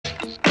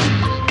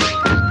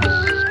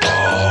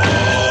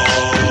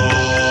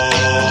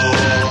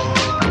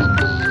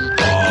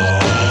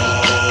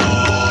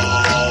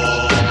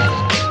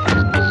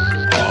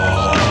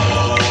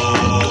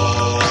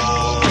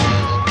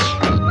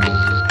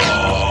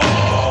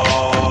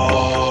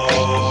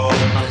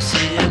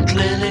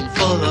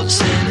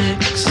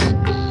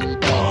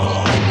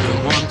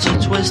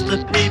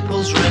The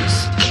people's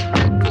wrist.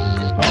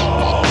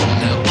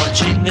 They're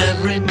watching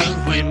every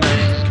move we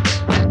make.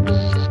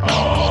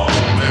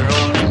 We're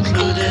all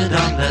included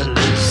on their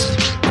list.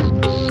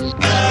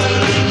 The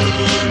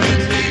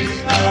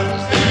lunatics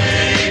have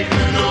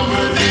taken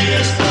over the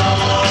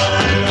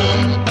asylum.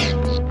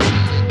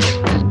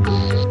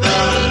 The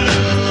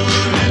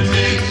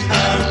lunatics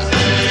have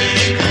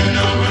taken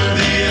over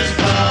the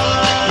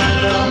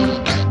asylum.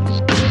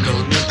 Go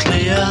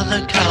nuclear,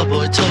 the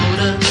cowboy told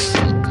us.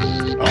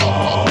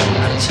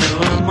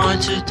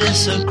 To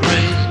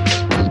disagree,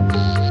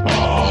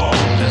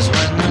 'cause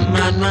when the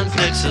madman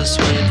flicks a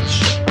switch,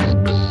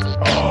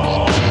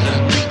 the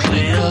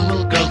nuclear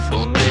will go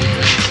for me.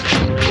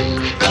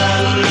 The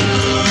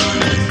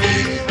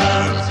lunatics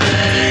have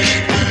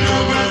taken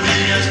over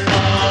the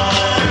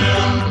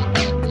asylum.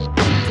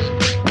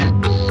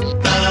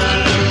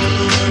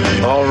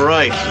 All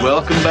right,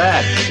 welcome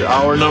back to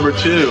hour number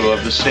 2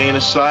 of the Sane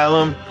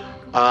Asylum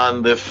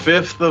on the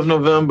 5th of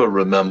November.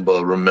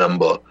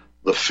 Remember,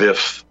 the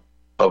 5th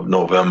of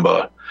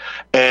November.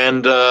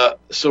 And so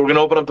we're going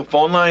to open up the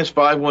phone lines,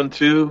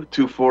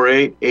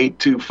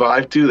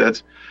 512-248-8252.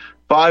 That's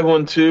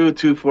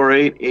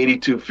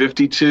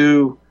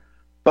 512-248-8252.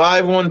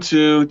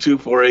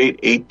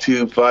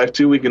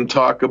 512-248-8252. We can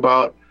talk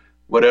about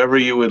whatever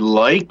you would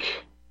like.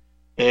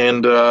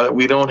 And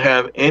we don't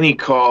have any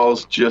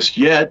calls just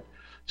yet.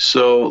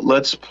 So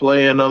let's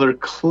play another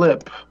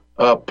clip.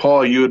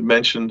 Paul, you had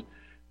mentioned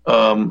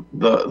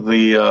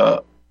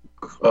the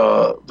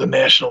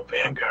National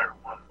Vanguard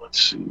one.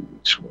 Let's see,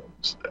 which one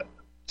was that?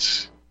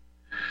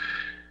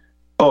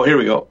 Oh, here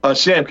we go.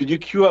 Sam, could you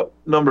cue up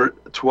number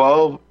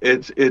 12?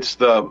 It's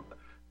the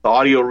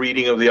audio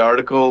reading of the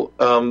article.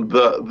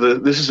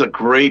 This is a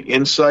great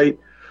insight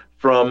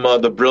from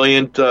the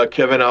brilliant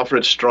Kevin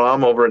Alfred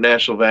Strom over at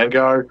National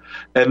Vanguard,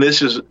 and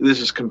this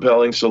is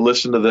compelling. So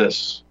listen to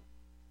this.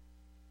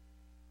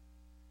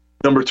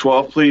 Number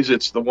 12, please.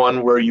 It's the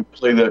one where you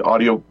play the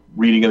audio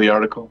reading of the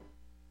article.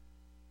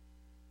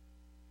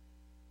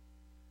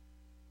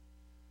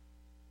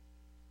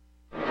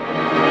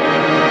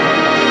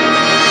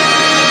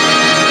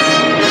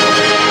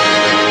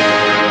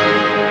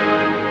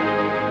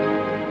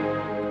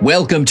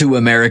 Welcome to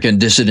American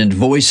Dissident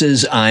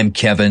Voices. I'm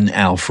Kevin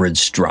Alfred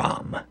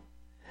Strom.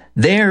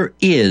 There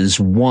is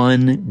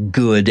one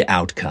good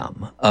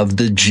outcome of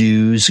the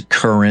Jews'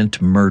 current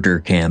murder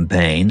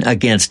campaign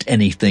against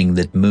anything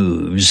that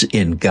moves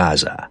in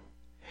Gaza.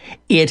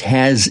 It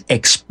has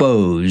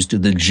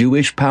exposed the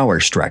Jewish power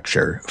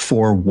structure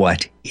for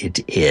what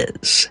it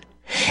is.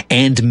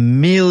 And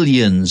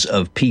millions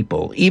of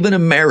people, even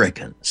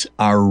Americans,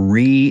 are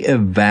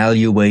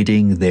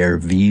re-evaluating their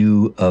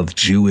view of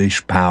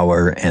Jewish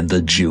power and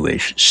the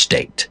Jewish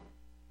state.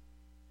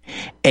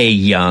 A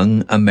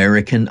young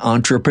American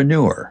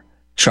entrepreneur,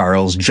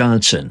 Charles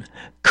Johnson,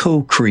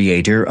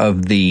 co-creator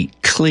of the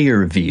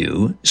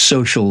Clearview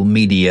social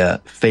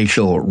media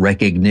facial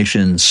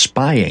recognition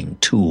spying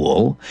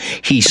tool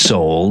he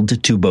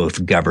sold to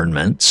both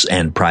governments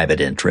and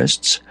private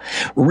interests,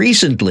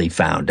 recently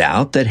found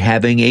out that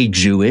having a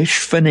Jewish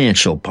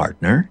financial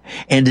partner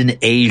and an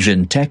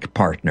Asian tech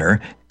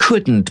partner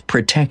couldn't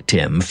protect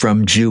him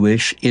from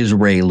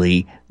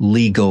Jewish-Israeli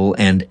legal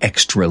and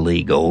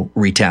extra-legal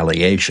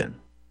retaliation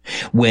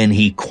when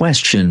he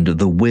questioned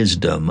the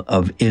wisdom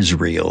of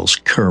Israel's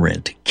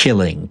current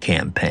killing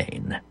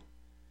campaign.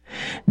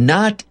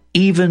 Not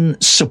even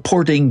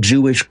supporting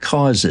Jewish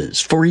causes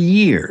for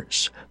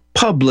years,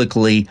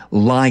 publicly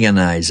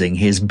lionizing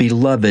his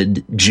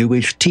beloved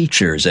Jewish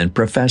teachers and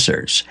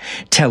professors,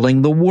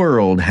 telling the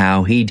world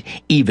how he'd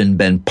even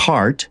been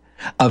part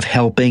of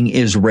helping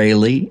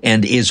Israeli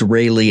and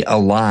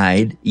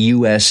Israeli-allied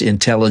U.S.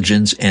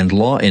 intelligence and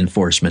law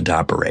enforcement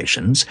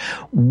operations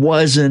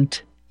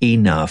wasn't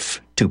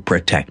enough to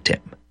protect him.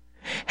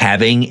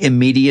 Having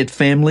immediate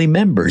family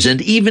members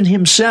and even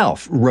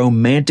himself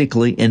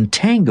romantically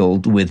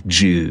entangled with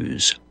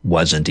Jews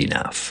wasn't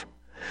enough.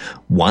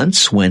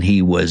 Once, when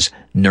he was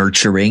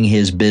nurturing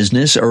his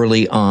business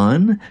early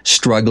on,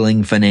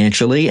 struggling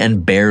financially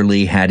and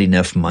barely had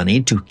enough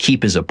money to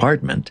keep his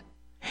apartment,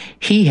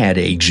 he had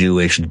a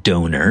Jewish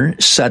donor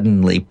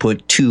suddenly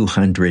put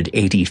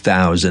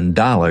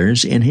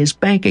 $280,000 in his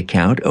bank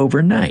account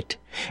overnight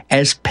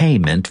as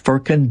payment for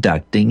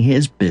conducting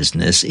his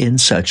business in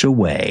such a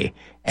way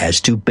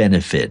as to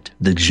benefit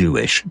the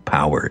Jewish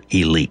power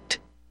elite.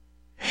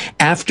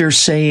 After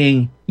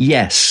saying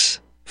yes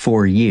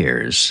for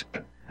years,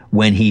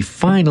 when he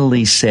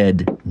finally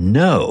said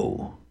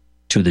no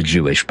to the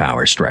Jewish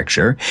power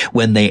structure,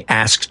 when they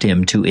asked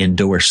him to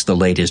endorse the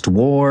latest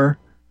war,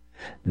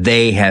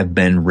 They have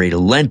been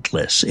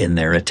relentless in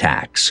their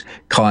attacks,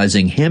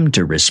 causing him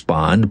to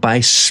respond by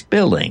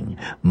spilling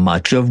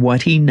much of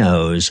what he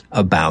knows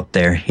about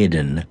their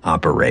hidden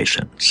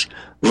operations.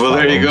 Well,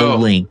 there you go. The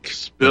link.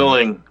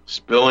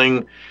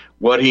 Spilling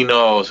what he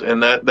knows.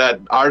 And that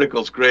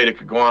article's great. It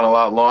could go on a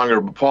lot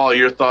longer. But Paul,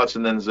 your thoughts,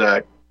 and then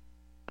Zach.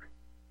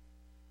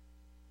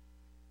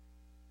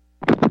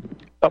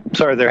 Oh,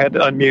 sorry, there, had to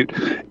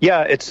unmute.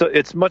 Yeah,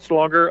 it's much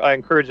longer. I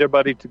encourage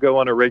everybody to go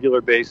on a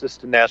regular basis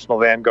to National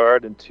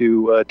Vanguard and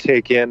to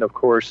take in, of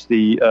course,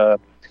 the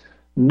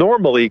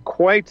normally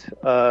quite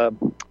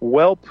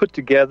well put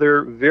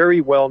together, very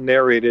well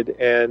narrated,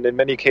 and in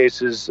many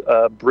cases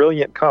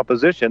brilliant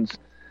compositions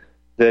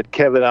that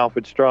Kevin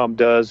Alfred Strom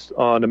does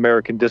on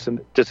American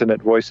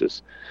Dissonant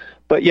Voices.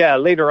 But yeah,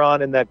 later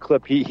on in that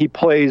clip, he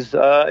plays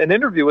an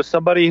interview with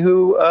somebody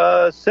who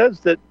says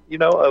that,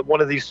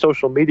 one of these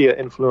social media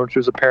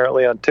influencers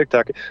apparently on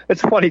TikTok.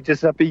 It's funny,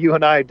 Giuseppe, you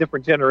and I,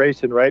 different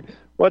generation, right?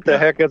 What the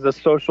heck is a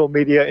social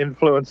media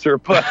influencer?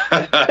 But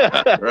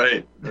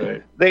right.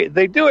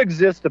 They do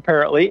exist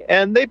apparently,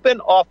 and they've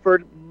been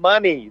offered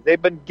money.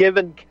 They've been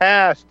given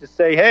cash to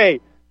say, hey,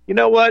 you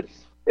know what?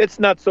 It's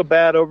not so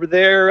bad over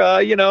there.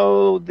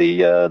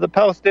 The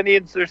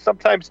Palestinians are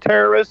sometimes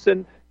terrorists,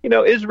 and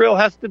Israel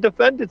has to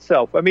defend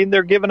itself. I mean,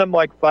 they're giving them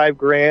like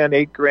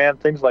 $5,000, $8,000,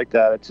 things like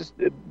that.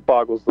 It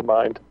boggles the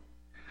mind.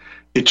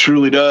 It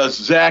truly does.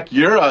 Zach,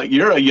 you're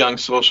a young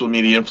social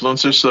media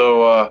influencer,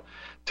 so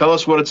tell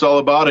us what it's all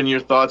about and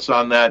your thoughts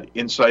on that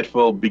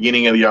insightful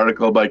beginning of the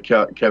article by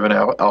Kevin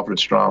Alfred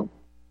Strom.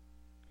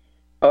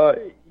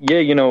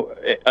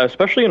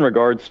 Especially in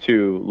regards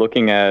to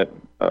looking at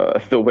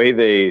the way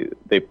they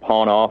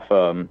pawn off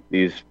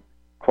these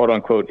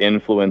quote-unquote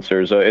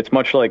influencers. It's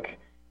much like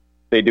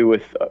they do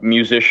with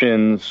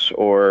musicians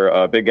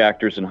or big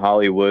actors in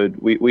Hollywood.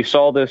 We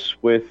saw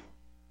this with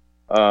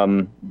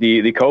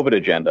the COVID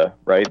agenda,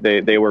 right?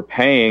 They were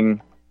paying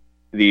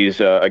these,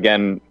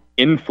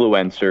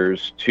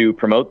 influencers to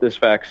promote this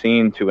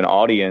vaccine to an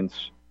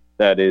audience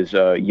that is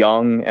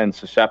young and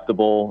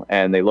susceptible,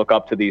 and they look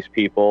up to these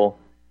people.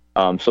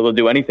 So they'll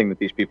do anything that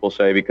these people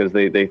say because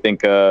they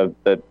think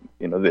that,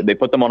 they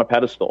put them on a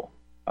pedestal.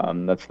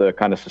 That's the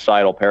kind of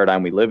societal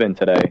paradigm we live in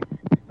today.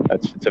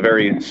 It's a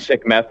very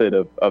sick method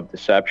of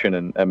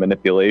deception and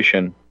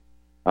manipulation.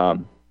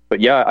 But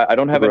yeah, I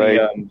don't have any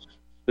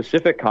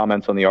specific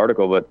comments on the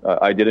article, but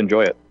I did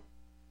enjoy it.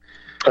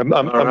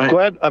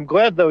 I'm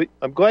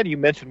glad you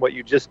mentioned what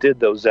you just did,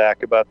 though,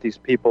 Zach, about these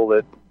people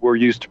that were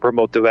used to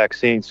promote the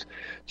vaccines.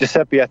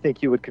 Giuseppe, I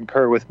think you would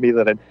concur with me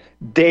that on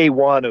day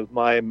one of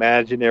my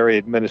imaginary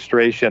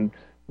administration,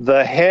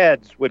 the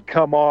heads would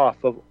come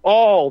off of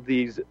all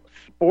these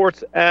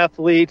sports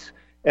athletes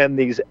and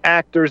these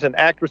actors and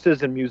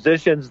actresses and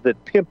musicians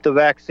that pimped the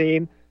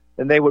vaccine,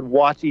 and they would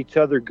watch each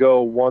other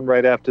go one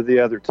right after the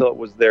other till it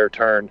was their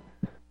turn.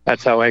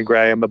 That's how angry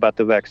I am about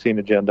the vaccine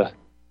agenda.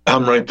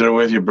 I'm right there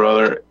with you,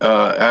 brother.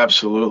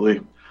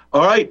 Absolutely.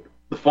 All right.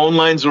 The phone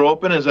lines are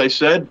open, as I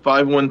said,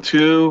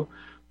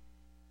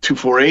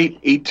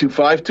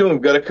 512-248-8252.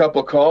 We've got a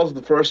couple of calls.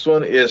 The first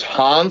one is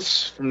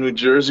Hans from New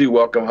Jersey.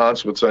 Welcome,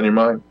 Hans. What's on your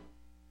mind?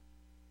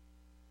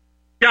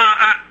 Yeah,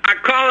 I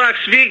call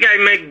last week. I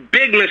make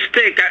big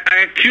mistake.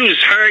 I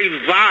accuse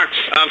Harry Vox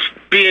of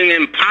being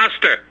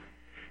imposter.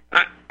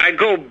 I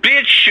go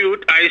bid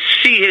shoot. I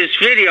see his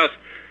videos.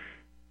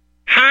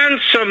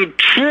 Handsome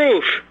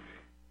Truth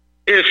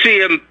is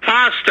the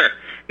imposter.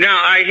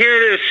 Now I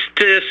hear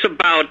this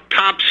about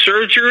top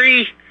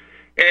surgery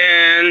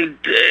and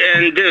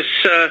this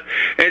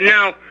and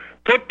now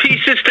put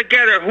pieces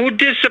together. Who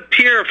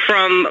disappeared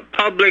from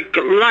public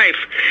life?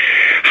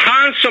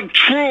 Handsome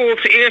Truth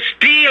is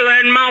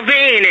Dylan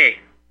Mulvaney.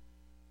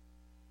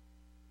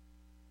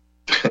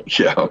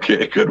 Yeah,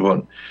 okay, good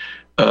one.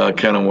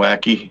 Kind of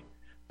wacky.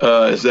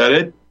 Is that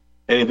it?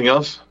 Anything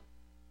else?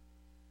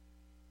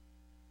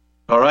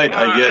 All right,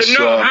 I guess.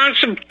 No,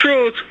 Handsome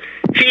Truth.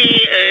 He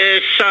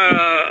is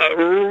a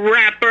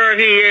rapper.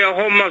 He is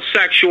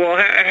homosexual.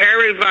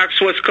 Harry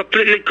Vox was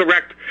completely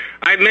correct.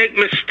 I make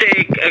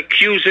mistake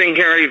accusing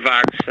Harry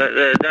Vox.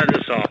 That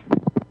is all.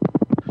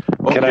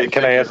 Okay,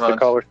 can I ask the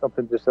caller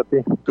something,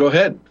 Giuseppe? Go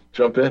ahead.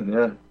 Jump in,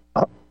 yeah.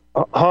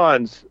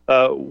 Hans,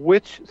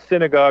 which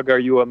synagogue are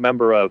you a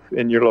member of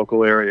in your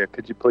local area?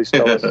 Could you please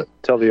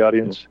tell the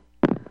audience?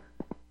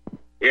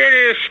 It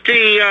is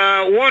the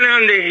one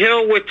on the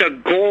hill with the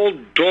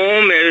gold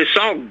dome. It's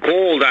all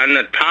gold on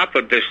the top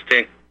of this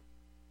thing.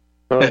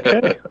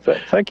 Okay,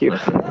 thank you.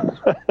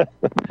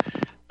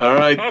 All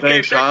right, okay,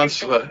 thanks,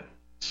 Hans.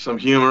 Some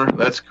humor.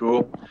 That's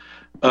cool.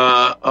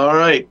 All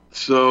right,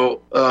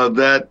 so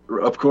that,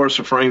 of course,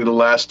 referring to the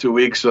last 2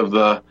 weeks of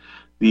the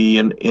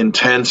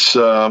intense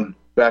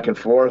back and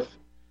forth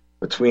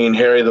between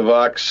Harry the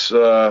Vox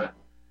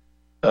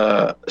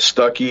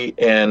Stuckey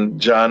and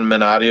John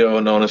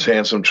Menadio, known as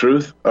Handsome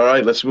Truth. All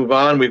right, let's move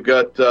on. We've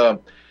got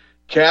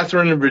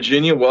Catherine in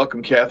Virginia.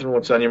 Welcome, Catherine.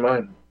 What's on your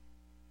mind?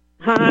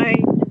 Hi,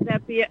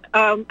 Giuseppe.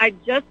 I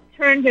just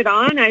turned it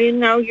on. I didn't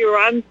know you were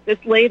on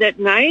this late at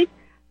night,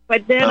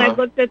 But then I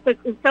looked at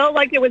it felt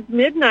like it was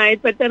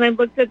midnight, but then I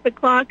looked at the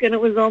clock and it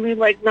was only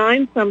like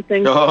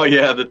 9-something. Oh,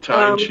 yeah, the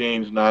time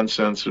change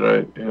nonsense,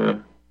 right? Yeah.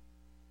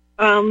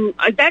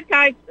 That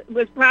guy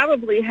was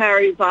probably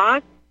Harry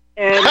Voss,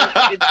 and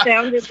it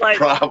sounded like...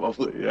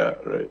 Probably, yeah,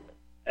 right.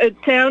 It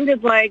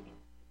sounded like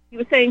he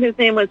was saying his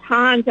name was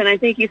Hans, and I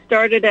think he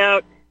started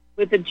out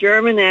with a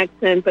German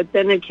accent, but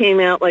then it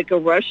came out like a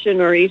Russian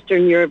or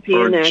Eastern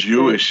European accent. Or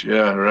Jewish,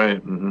 yeah, right.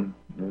 Mm-hmm.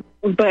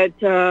 But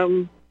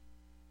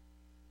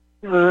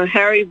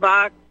Harry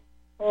Voss,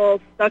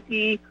 Paul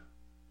Stuckey,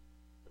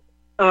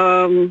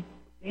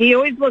 he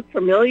always looked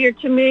familiar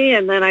to me,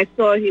 and then I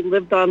saw he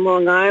lived on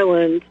Long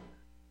Island,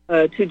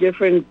 2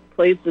 different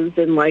places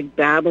in like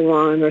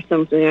Babylon or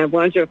something. I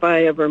wonder if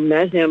I ever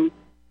met him.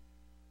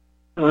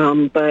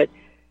 But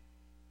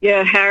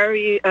yeah,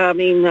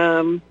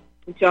 John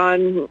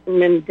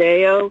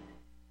Mendeo. Is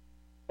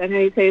that how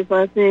you say his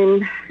last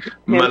name?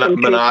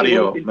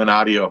 Menadio.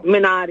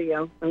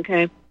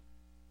 Okay.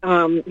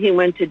 He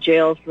went to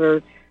jail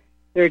for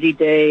 30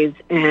 days,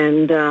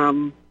 and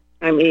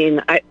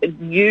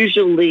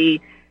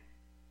usually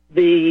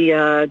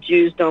the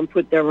Jews don't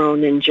put their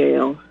own in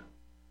jail.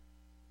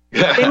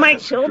 They might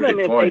kill them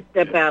if they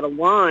step out of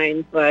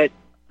line, but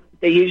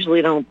they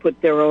usually don't put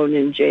their own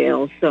in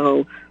jail.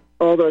 So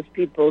all those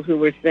people who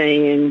were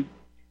saying,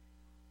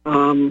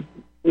 John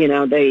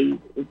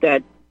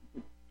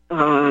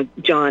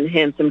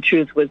Handsome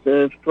Truth was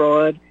a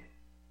fraud,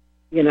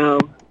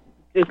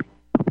 just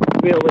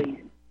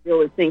really,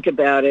 really think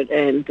about it,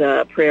 and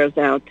prayers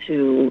out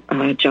to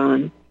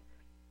John.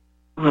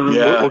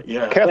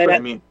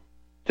 Catherine,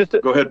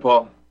 go ahead,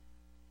 Paul.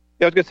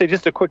 Yeah, I was going to say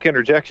just a quick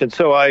interjection.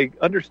 So I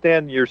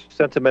understand your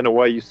sentiment of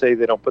why you say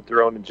they don't put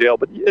their own in jail,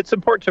 but it's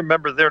important to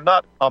remember they're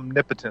not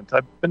omnipotent.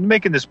 I've been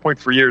making this point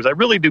for years. I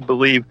really do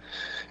believe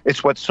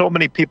it's what so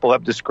many people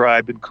have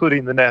described,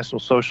 including the National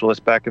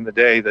Socialists back in the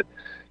day, that,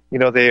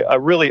 they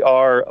really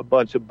are a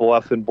bunch of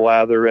bluff and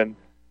blather, and,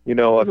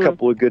 a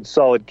couple of good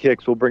solid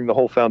kicks will bring the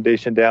whole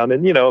foundation down.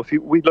 And, if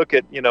we look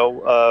at,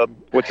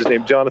 what's his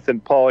name, Jonathan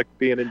Pollock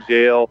being in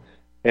jail,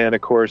 and,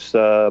 of course,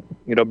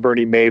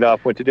 Bernie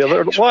Madoff went to jail. There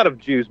are a lot of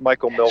Jews,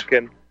 Michael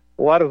Milken,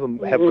 a lot of them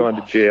have gone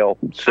to jail.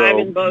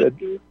 So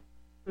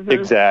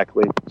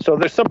exactly. So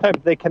there's sometimes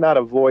they cannot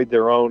avoid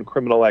their own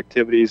criminal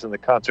activities and the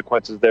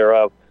consequences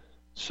thereof.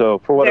 So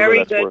for whatever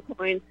that's worth. Very good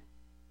point.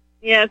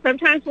 Yeah,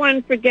 sometimes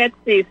one forgets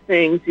these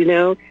things,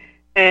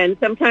 and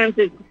sometimes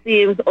it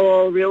seems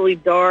all really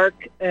dark.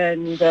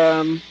 And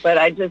but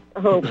I just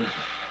hope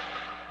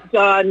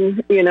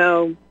John,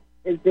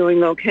 is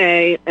doing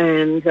okay,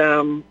 and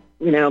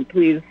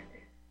please,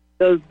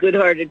 those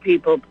good-hearted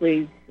people,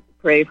 please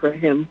pray for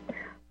him.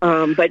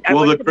 But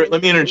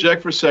let me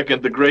interject for a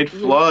second. The Great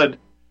Flood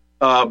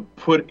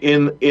put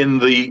in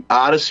the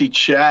Odyssey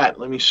chat.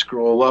 Let me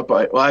scroll up.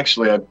 I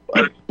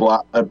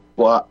block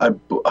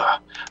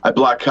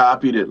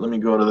copied it. Let me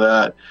go to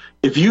that.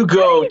 If you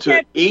go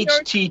to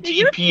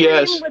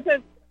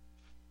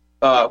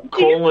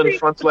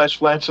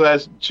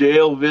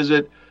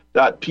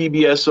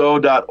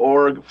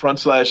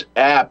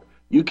https://jailvisit.pbso.org/app,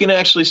 you can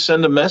actually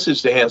send a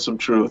message to Handsome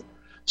Truth.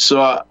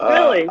 So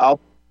really?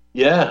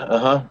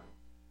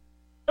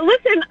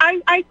 Listen,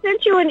 I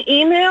sent you an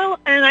email,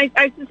 and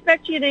I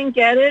suspect you didn't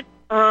get it.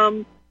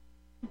 But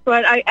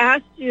I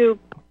asked you,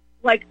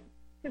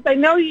 because I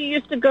know you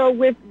used to go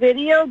with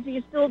video. Do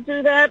you still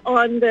do that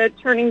on the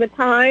Turning the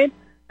Tide?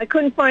 I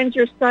couldn't find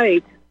your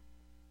site.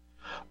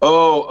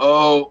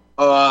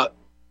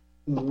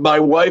 My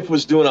wife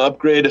was doing an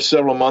upgrade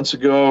several months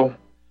ago,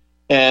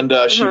 and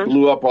she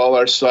blew up all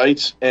our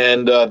sites.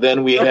 And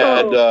then we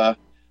had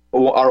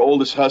our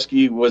oldest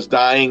husky was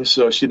dying,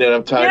 so she didn't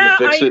have time to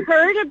fix it. Yeah, I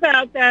heard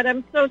about that.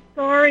 I'm so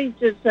sorry,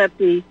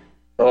 Giuseppe.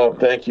 Oh,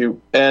 thank you.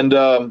 And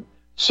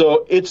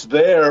so it's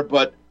there,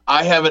 but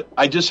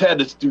I just had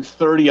to do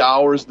 30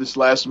 hours this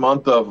last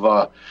month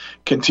of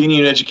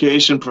continuing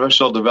education,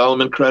 professional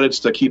development credits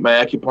to keep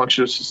my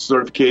acupuncture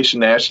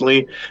certification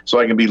nationally so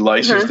I can be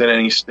licensed in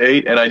any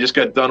state. And I just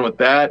got done with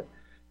that.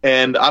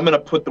 And I'm going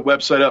to put the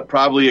website up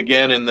probably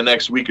again in the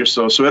next week or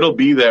so. So it'll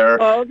be there.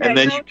 Okay, and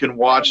then you can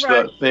watch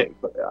the thing.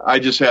 I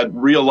just had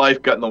real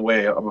life got in the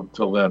way up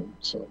until then.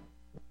 So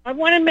I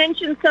want to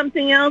mention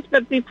something else,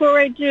 but before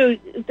I do,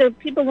 the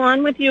people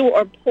on with you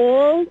are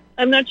Paul.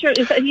 I'm not sure.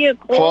 Is he a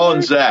caller? Paul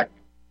and Zach.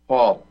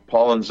 Paul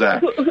and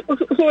Zach.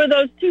 Who are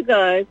those two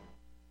guys?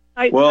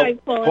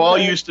 Paul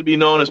used to be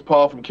known as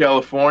Paul from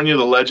California,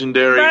 the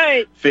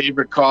legendary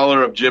favorite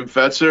caller of Jim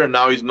Fetzer, and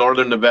now he's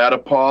Northern Nevada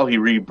Paul. He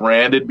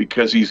rebranded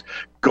because he's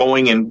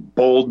going in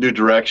bold new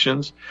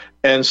directions.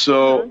 And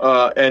so,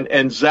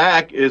 and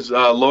Zach is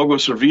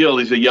Logos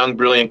Revealed. He's a young,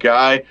 brilliant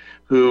guy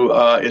who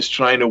is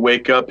trying to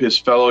wake up his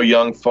fellow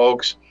young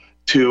folks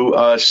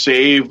to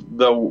save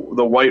the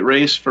white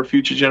race for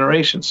future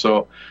generations.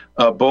 So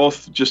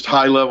both just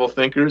high-level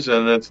thinkers,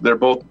 and they're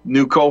both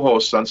new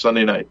co-hosts on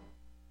Sunday night.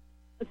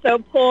 So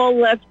Paul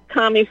left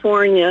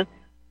California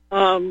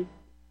and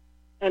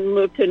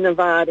moved to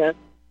Nevada.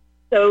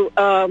 So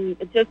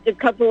just a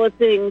couple of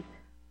things.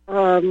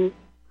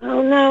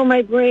 Oh no,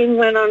 my brain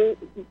went.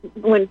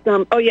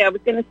 Oh yeah, I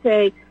was going to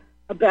say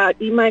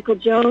about E. Michael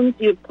Jones.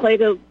 You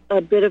played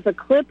a bit of a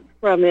clip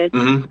from it,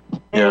 Mm-hmm.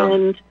 Yeah.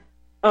 and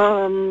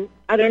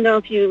I don't know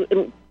if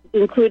you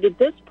included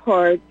this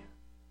part,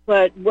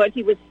 but what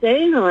he was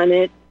saying on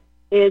it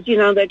is,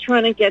 they're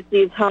trying to get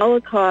these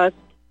Holocaust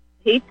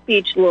hate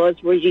speech laws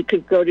where you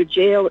could go to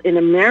jail in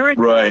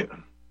America. Right.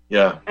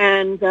 Yeah.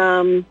 And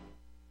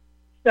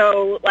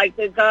so, like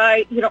the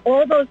guy,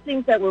 all those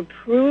things that were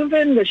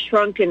proven, the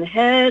shrunken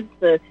heads,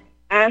 the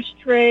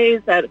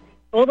ashtrays,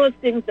 all those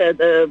things,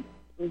 the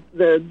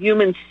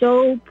human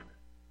soap,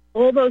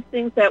 all those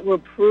things that were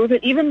proven,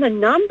 even the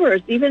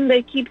numbers, even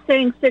they keep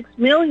saying 6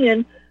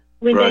 million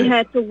when Right. they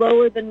had to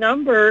lower the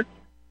number,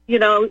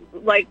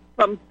 like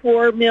from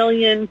 4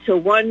 million to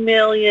 1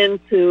 million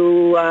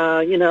to,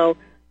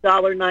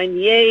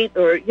 $1.98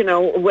 or,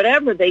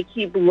 whatever. They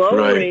keep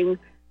lowering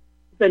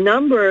the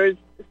numbers.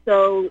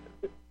 So,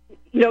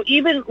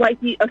 even like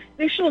the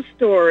official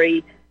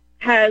story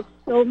has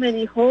so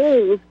many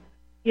holes,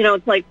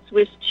 it's like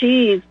Swiss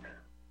cheese.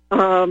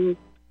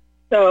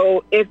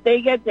 So if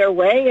they get their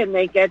way and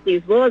they get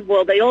these laws,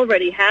 well, they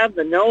already have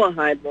the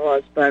Noahide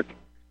laws, but...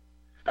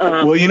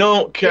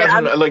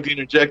 Catherine, I'd like to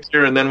interject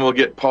here, and then we'll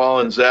get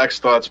Paul and Zach's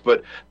thoughts,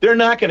 but they're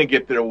not going to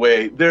get their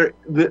way.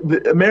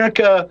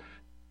 America,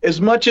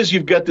 as much as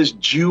you've got this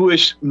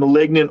Jewish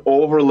malignant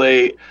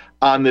overlay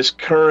on this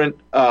current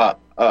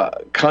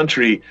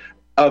country,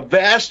 a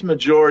vast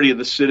majority of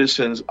the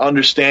citizens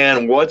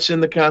understand what's in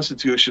the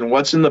Constitution,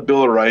 what's in the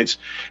Bill of Rights,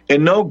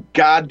 and no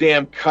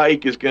goddamn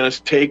kike is going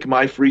to take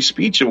my free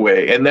speech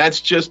away. And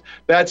that's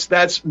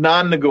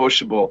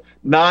non-negotiable.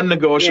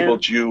 Non-negotiable, yeah.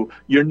 Jew.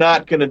 You're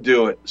not going to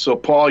do it. So,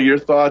 Paul, your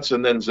thoughts,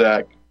 and then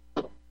Zach.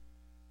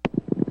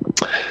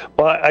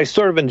 Well, I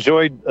sort of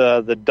enjoyed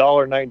the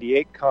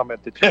 $1.98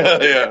 comment that you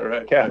made. Yeah,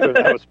 right. Catherine,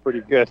 that was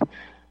pretty good.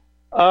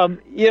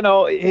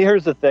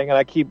 Here's the thing, and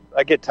I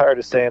get tired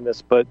of saying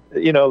this, but,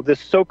 this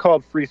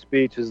so-called free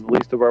speech is the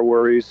least of our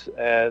worries.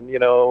 And,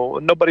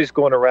 nobody's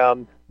going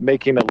around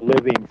making a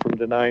living from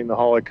denying the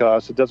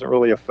Holocaust. It doesn't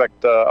really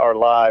affect our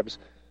lives.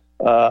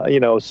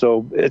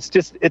 So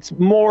it's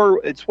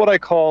what I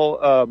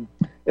call,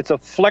 it's a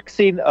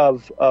flexing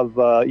of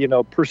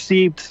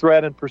perceived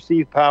threat and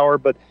perceived power.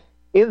 But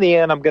in the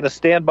end, I'm going to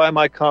stand by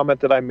my comment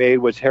that I made,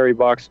 which Harry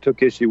Vox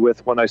took issue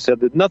with when I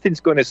said that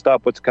nothing's going to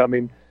stop what's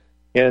coming.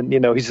 And,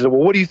 he said, well,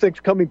 what do you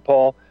think's coming,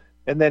 Paul?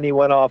 And then he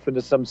went off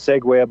into some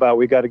segue about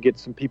we got to get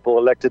some people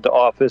elected to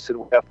office and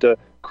we have to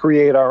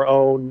create our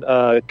own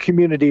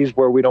communities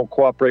where we don't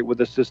cooperate with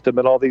the system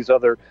and all these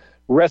other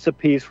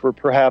recipes for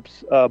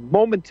perhaps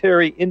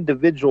momentary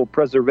individual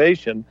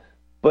preservation,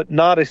 but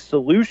not a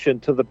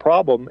solution to the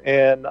problem.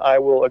 And I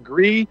will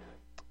agree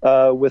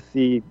with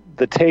the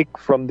take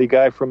from the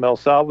guy from El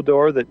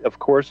Salvador that, of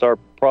course, our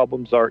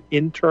problems are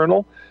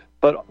internal.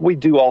 But we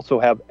do also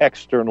have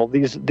external.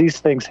 These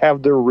things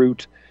have their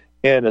root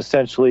in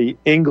essentially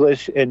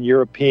English and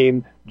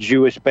European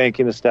Jewish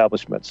banking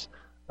establishments.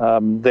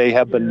 They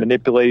have been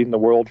manipulating the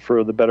world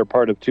for the better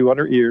part of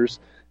 200 years,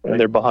 and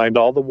they're behind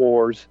all the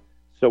wars.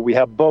 So we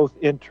have both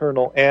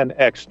internal and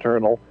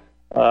external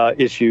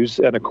issues.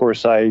 And, of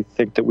course, I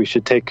think that we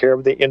should take care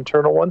of the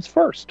internal ones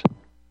first.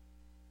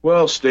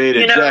 Well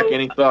stated. Zach,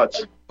 any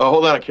thoughts? Oh,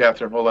 hold on,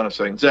 Catherine. Hold on a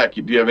second. Zach,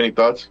 do you have any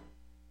thoughts?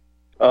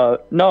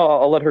 No,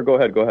 I'll let her go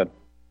ahead. Go ahead.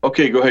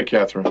 Okay, go ahead,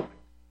 Catherine.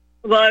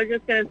 Well, I was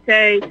just going to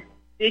say,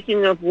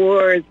 speaking of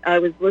wars, I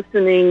was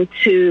listening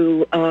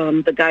to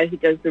the guy who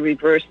does the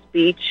reverse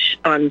speech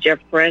on Jeff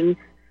Friend.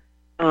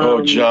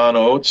 John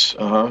Oates.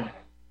 Uh-huh.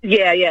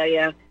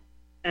 Yeah.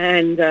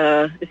 And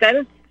is that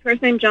his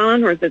first name,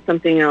 John, or is it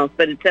something else?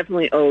 But it's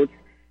definitely Oates.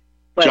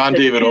 But John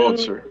David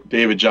Oates or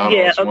David John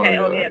Oates. Yeah, okay.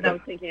 I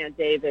was thinking of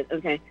David.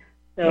 Okay.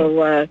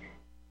 So...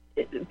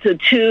 the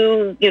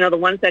two, the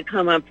ones that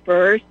come up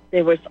first,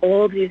 there was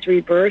all these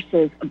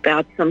reversals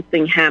about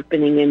something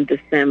happening in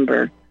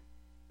December.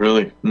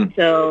 Really?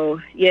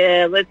 So,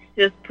 let's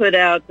just put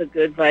out the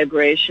good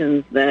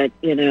vibrations that,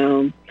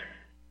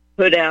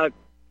 put out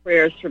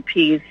prayers for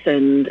peace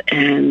and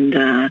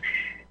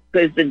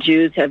because the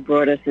Jews have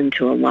brought us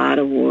into a lot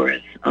of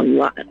wars,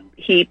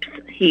 heaps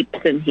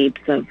and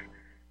heaps of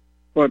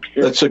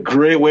corpses. That's a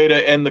great way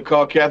to end the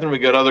call, Catherine. We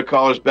got other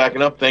callers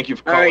backing up. Thank you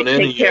for calling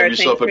in. You have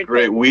yourself a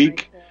great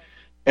week.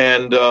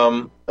 And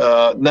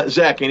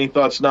Zach, any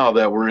thoughts now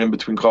that we're in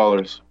between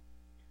callers?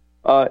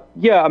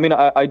 Yeah, I mean,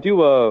 I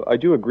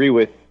do agree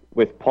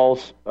with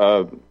Paul's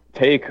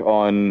take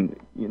on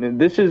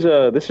this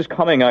is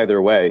coming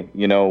either way.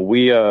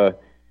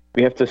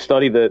 We have to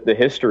study the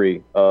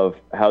history of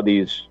how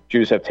these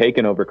Jews have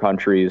taken over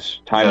countries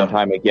time and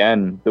time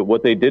again. That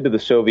what they did to the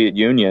Soviet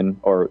Union,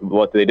 or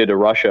what they did to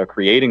Russia,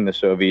 creating the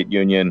Soviet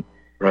Union,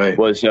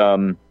 was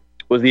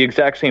the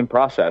exact same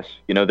process.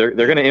 They're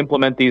going to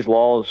implement these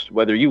laws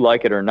whether you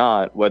like it or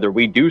not, whether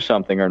we do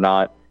something or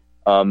not.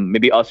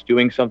 Maybe us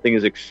doing something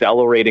is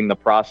accelerating the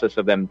process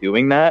of them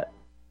doing that,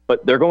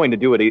 but they're going to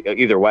do it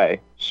either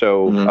way.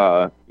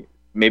 So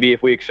maybe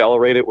if we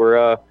accelerate it,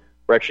 we're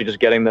actually just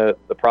getting the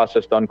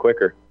process done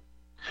quicker.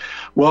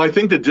 Well, I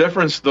think the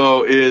difference,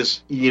 though,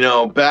 is,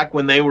 back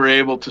when they were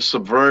able to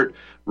subvert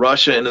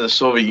Russia into the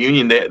Soviet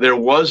Union, there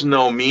was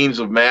no means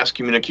of mass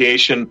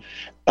communication,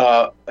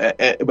 but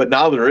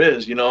now there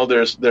is.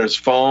 There's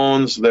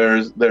phones,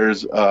 there's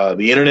the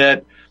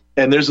internet,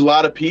 and there's a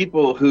lot of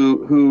people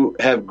who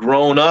have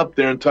grown up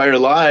their entire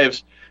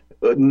lives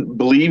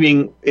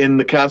believing in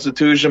the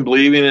Constitution,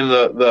 believing in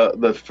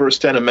the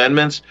first 10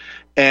 amendments,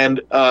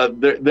 and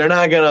they're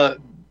not gonna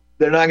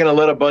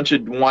let a bunch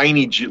of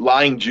whiny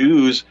lying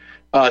Jews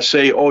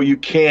say, "Oh, you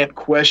can't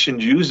question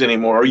Jews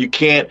anymore, or you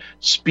can't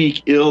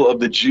speak ill of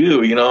the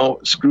Jew."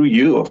 Screw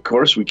you. Of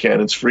course we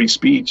can. It's free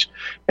speech,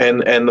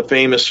 and the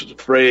famous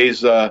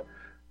phrase,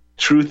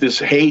 "Truth is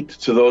hate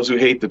to those who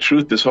hate the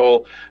truth." This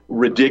whole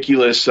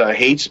ridiculous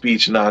hate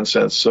speech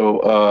nonsense.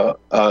 So,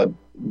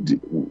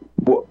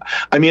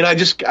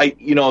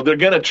 they're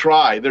going to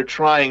try. They're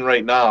trying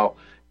right now,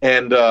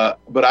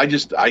 but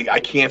I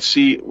can't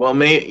see. Well, on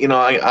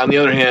the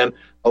other hand,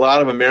 a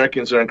lot of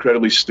Americans are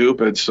incredibly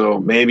stupid, so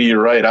maybe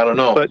you're right. I don't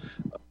know.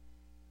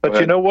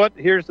 But you know what?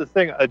 Here's the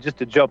thing, just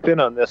to jump in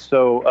on this.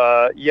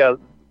 So,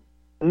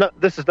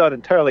 this is not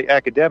entirely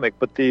academic,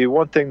 but the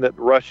one thing that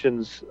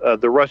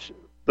the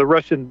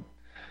Russian,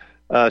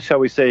 shall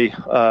we say,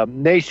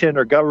 nation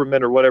or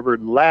government or whatever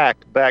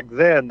lacked back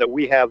then that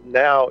we have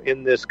now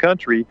in this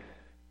country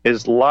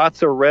is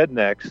lots of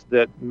rednecks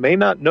that may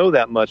not know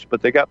that much,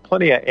 but they got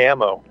plenty of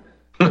ammo.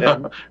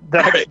 And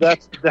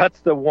that's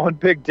the one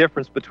big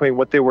difference between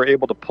what they were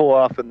able to pull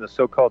off in the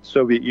so-called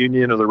Soviet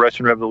Union or the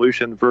Russian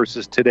Revolution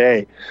versus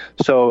today.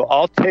 So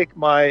I'll take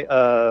my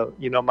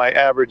my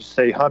average,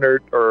 say,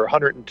 100 or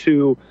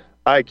 102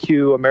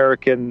 IQ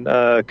American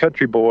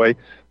country boy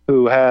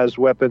who has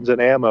weapons and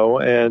ammo,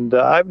 and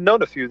I've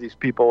known a few of these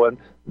people, and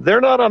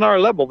they're not on our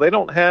level. They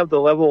don't have the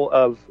level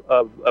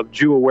of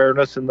Jew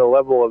awareness and the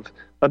level of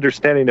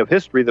understanding of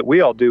history that we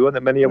all do and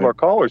that many of our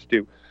callers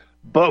do.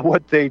 But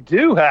what they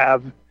do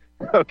have,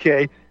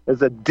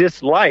 is a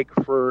dislike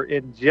for,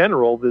 in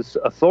general, this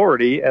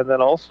authority, and then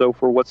also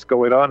for what's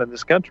going on in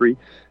this country.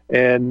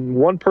 And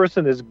one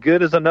person is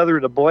good as another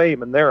to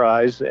blame in their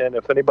eyes, and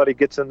if anybody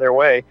gets in their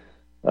way,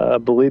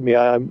 believe me,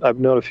 I've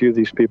known a few of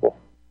these people.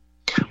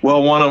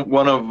 Well,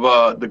 one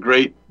of the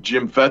great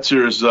Jim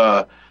Fetzer's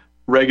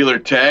regular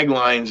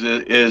taglines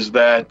is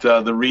that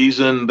the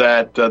reason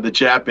that the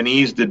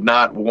Japanese did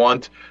not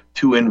want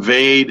to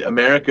invade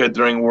America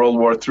during World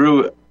War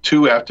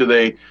II after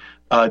they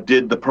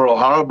did the Pearl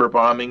Harbor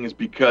bombing is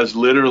because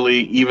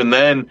literally even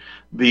then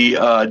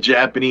the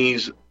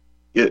Japanese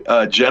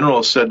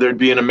general said there'd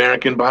be an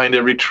American behind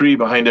every tree,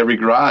 behind every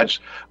garage,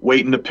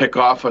 waiting to pick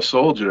off a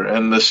soldier.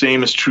 And the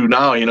same is true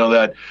now.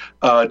 That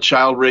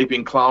child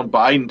raping clown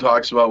Biden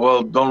talks about,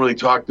 well, don't really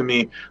talk to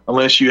me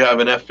unless you have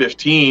an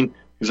F-15,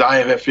 because I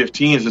have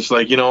F-15s. It's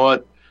like, you know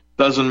what?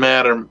 Doesn't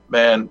matter,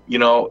 man.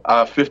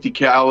 50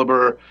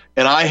 caliber.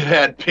 And I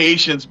had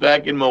patients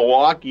back in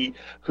Milwaukee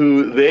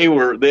who they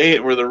were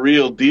the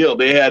real deal.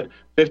 They had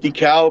 50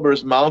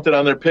 calibers mounted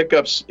on their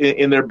pickups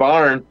in their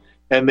barn,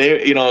 and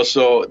they,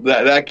 so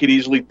that could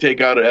easily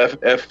take out an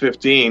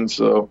F-15.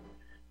 So,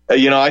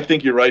 I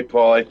think you're right,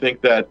 Paul. I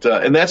think that,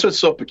 and that's what's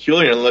so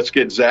peculiar. And let's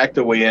get Zach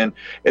to weigh in.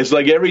 It's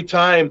like every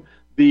time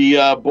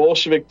the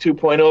Bolshevik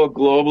 2.0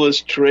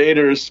 globalist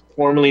traitors,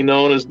 formerly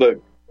known as the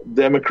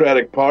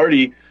Democratic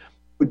Party,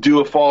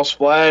 do a false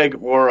flag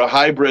or a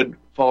hybrid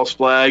false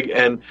flag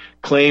and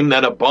claim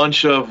that a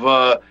bunch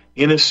of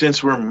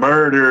innocents were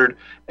murdered,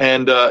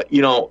 and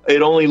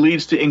it only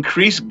leads to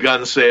increased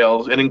gun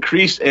sales and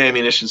increased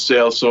ammunition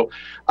sales. So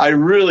I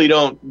really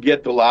don't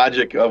get the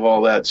logic of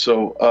all that.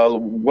 So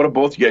what do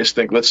both you guys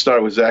think? Let's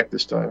start with Zach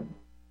this time.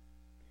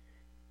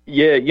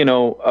 Yeah,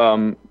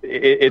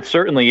 it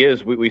certainly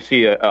is. We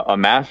see a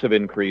massive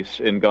increase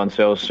in gun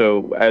sales.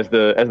 So as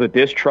the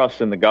distrust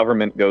in the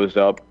government goes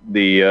up,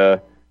 the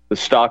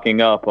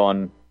stocking up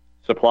on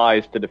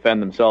supplies to defend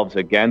themselves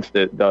against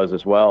it does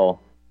as well.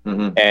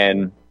 Mm-hmm.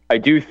 And I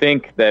do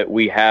think that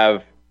we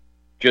have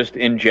just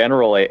in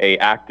general a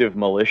active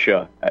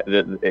militia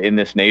in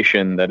this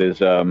nation that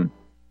is,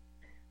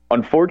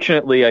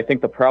 unfortunately, I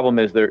think the problem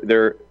is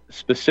they're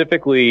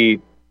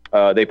specifically,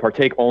 they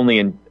partake only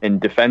in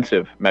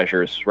defensive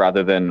measures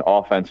rather than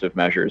offensive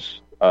measures.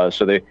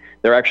 So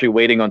they're actually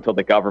waiting until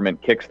the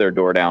government kicks their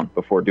door down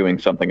before doing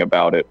something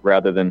about it,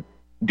 rather than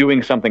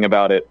doing something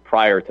about it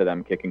prior to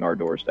them kicking our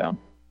doors down.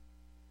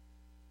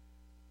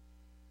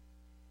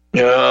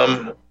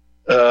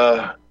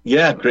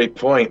 Yeah, great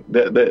point.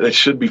 That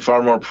should be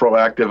far more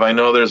proactive. I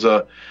know there's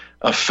a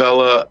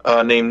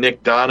fella named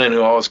Nick Donnan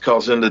who always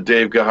calls into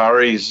Dave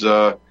Gahari's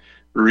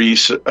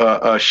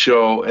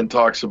show and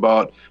talks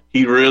about,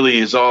 he really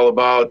is all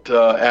about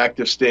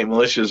active state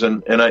militias,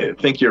 and I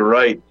think you're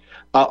right.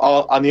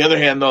 On the other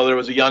hand, though, there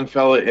was a young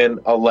fella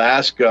in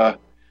Alaska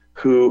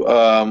who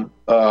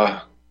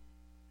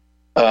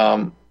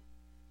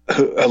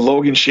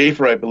Logan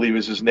Schaefer, I believe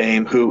is his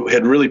name, who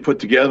had really put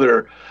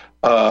together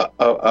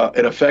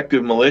an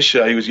effective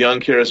militia. He was a young,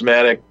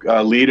 charismatic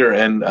leader,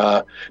 and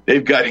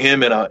they've got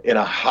him in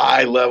a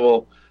high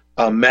level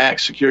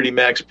security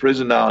max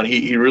prison now, and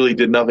he really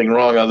did nothing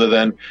wrong other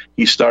than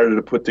he started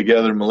to put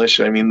together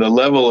militia. I mean, the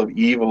level of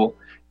evil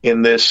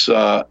in this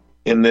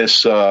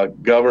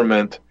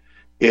government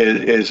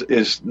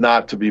is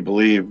not to be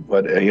believed.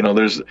 But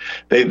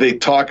they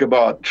talk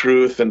about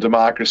truth and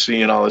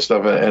democracy and all this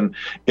stuff, and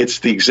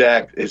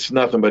it's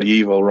nothing but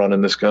evil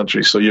running this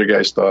country. So your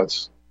guys'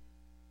 thoughts?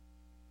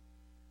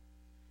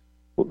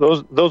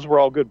 Well, those were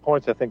all good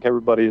points. I think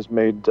everybody has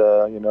made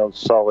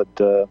solid,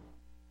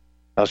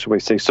 how should we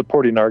say,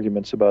 supporting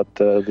arguments about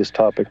this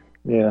topic.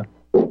 Yeah.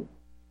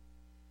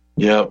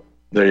 Yep.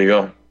 There you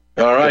go.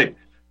 All right.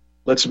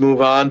 Let's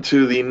move on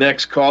to the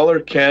next caller,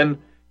 Ken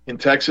in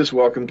Texas.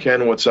 Welcome,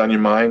 Ken. What's on your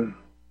mind?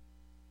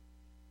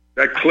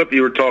 That clip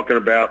you were talking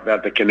about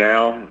the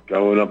canal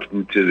going up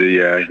into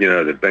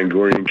the Ben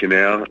Gurion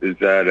Canal, is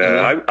that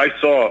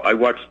I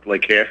watched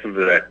like half of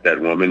that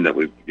woman that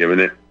was giving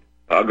it.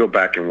 I'll go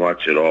back and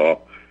watch it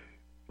all.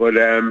 But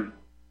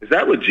is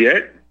that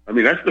legit? I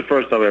mean, that's the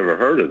first I've ever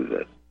heard of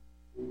this.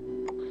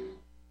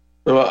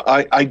 Well,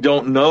 I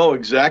don't know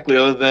exactly,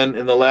 other than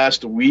in the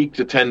last week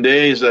to 10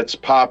 days that's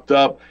popped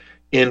up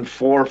in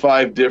 4 or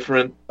 5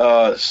 different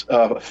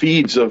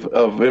feeds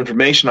of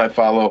information I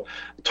follow,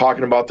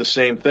 talking about the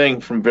same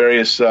thing from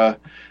various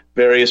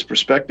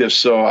perspectives.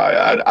 So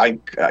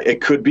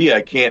it could be.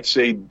 I can't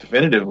say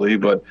definitively,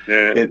 but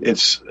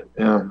it's.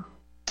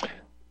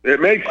 It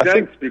makes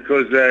sense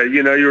because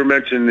you were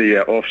mentioning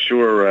the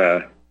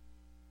offshore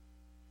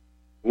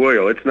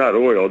oil. It's not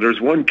oil.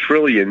 There's 1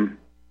 trillion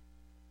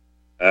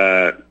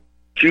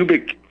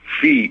cubic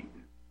feet.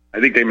 I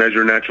think they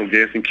measure natural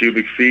gas in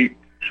cubic feet.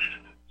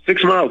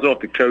 6 miles off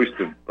the coast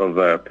of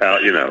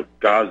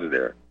Gaza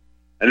there,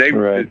 and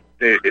the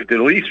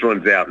lease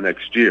runs out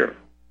next year,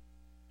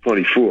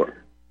 24.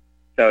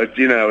 So it's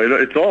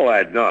it's all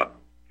adding up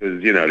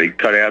because they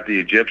cut out the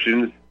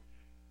Egyptians,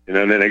 and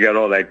then they got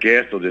all that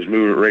gas. They'll just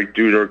move it right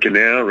through their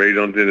canal, right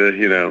onto the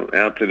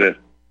out to the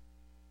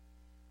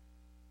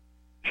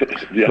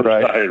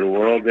other side of the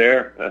world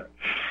there.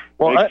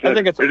 Well, I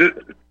think I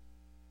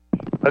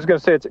was going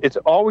to say it's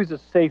always a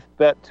safe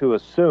bet to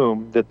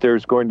assume that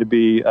there's going to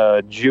be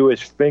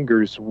Jewish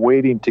fingers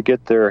waiting to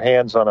get their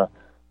hands on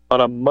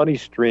a money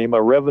stream,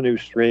 a revenue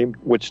stream,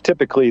 which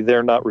typically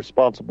they're not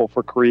responsible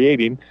for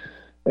creating,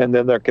 and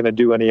then they're going to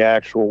do any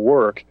actual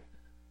work.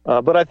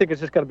 But I think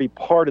it's just going to be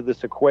part of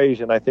this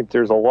equation. I think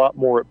there's a lot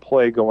more at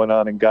play going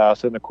on in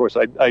Gaza, and of course,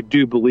 I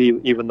do believe,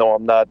 even though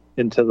I'm not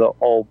into the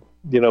all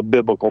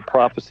biblical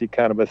prophecy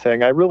kind of a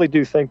thing, I really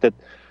do think that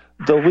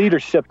the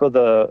leadership of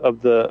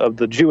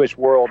the Jewish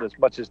world, as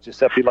much as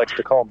Giuseppe likes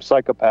to call them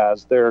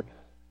psychopaths, they're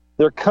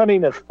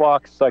cunning as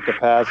fox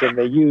psychopaths, and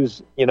they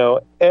use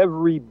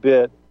every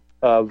bit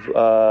of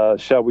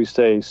shall we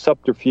say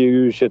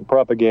subterfuge and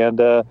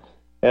propaganda,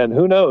 and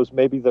who knows,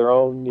 maybe their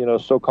own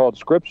so-called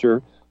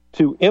scripture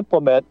to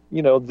implement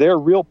their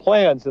real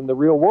plans in the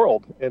real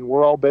world, and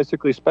we're all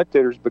basically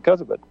spectators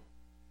because of it.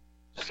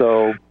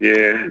 So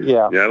yeah.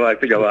 I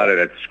think a lot of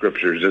that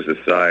scripture is just a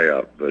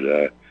psyop,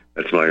 but.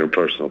 That's my own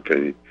personal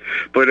opinion.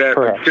 But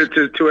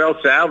to El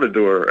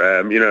Salvador,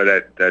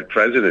 that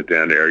president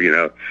down there,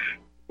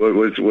 what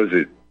was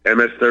it?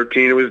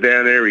 MS-13 was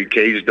down there. He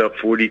caged up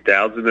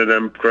 40,000 of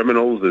them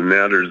criminals, and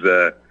now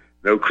there's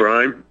no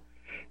crime.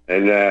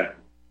 And the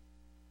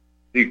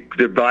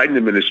Biden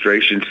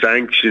administration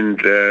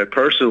sanctioned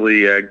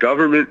personally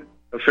government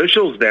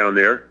officials down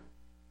there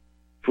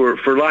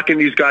for locking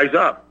these guys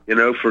up.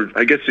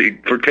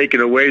 For taking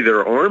away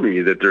their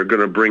army that they're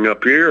going to bring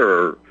up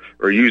here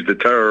or use to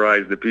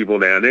terrorize the people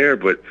down there.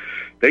 But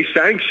they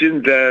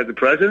sanctioned the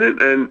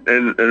president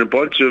and a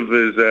bunch of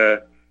his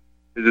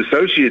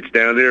associates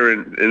down there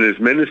and his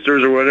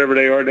ministers or whatever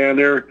they are down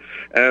there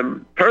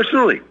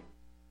personally.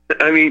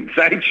 I mean,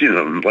 sanction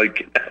them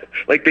like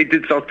they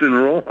did something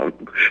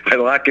wrong by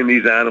locking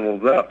these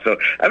animals up. So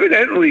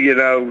evidently,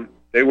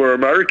 they were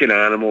American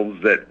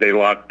animals that they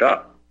locked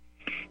up,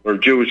 or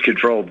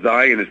Jewish-controlled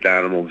Zionist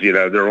animals,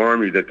 their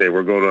army that they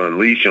were going to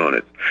unleash on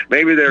it.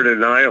 Maybe they're the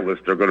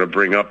Nationalists they're going to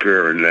bring up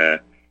here and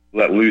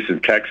let loose in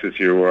Texas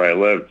here where I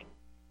live.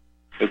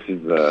 This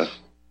is...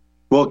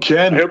 well,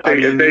 Ken... if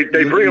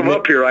they bring them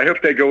up here, I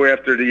hope they go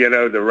after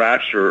the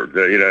rapture,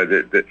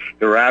 the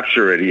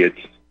rapture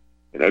idiots.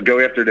 Go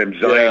after them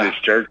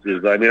Zionist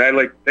churches. I mean,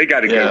 they got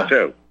to go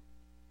too.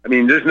 I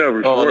mean, there's no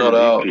reform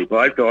of these people.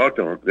 I talked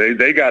to them.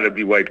 They got to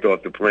be wiped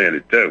off the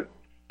planet too.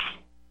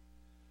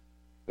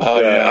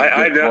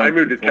 I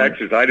moved to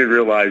Texas. I didn't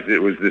realize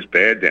it was this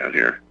bad down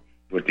here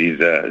with these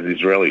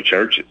Israeli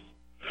churches.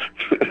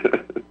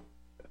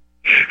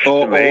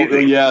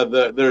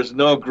 There's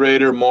no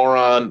greater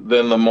moron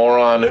than the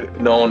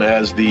moron known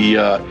as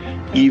the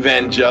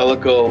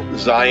evangelical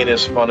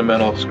Zionist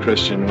fundamentalist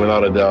Christian,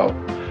 without a doubt.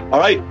 All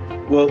right,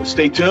 well,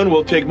 stay tuned.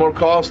 We'll take more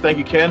calls. Thank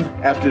you, Ken,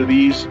 after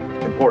these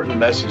important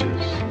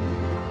messages.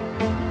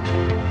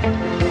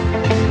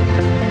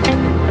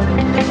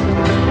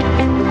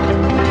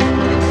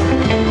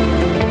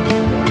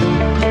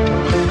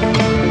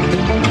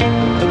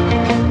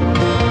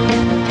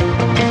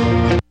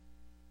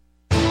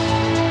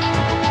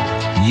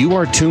 You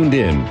are tuned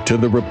in to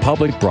the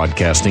Republic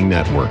Broadcasting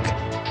Network.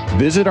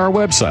 Visit our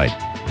website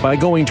by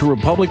going to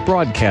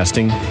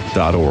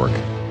republicbroadcasting.org.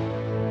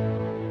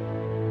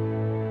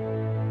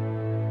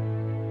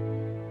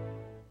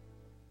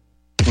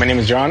 My name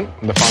is John.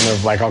 I'm the founder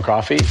of Blackout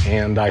Coffee,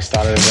 and I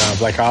started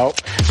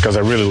Blackout because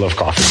I really love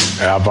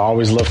coffee. I've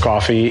always loved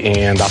coffee,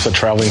 and after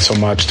traveling so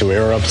much to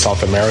Europe,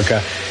 South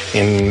America,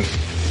 and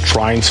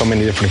trying so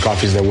many different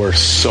coffees that were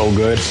so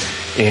good,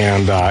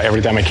 and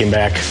every time I came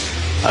back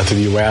to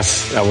the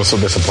U.S., I was so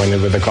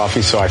disappointed with the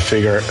coffee, so I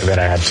figured that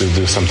I had to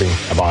do something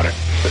about it.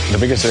 The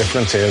biggest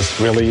difference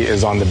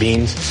is on the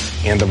beans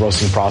and the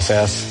roasting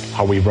process,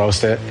 how we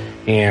roast it,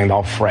 and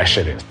how fresh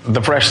it is.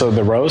 The fresher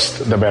the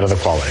roast, the better the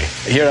quality.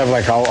 Here I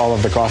have all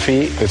of the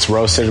coffee. It's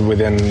roasted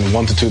within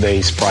 1 to 2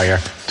 days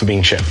prior to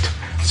being shipped.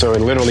 So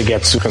it literally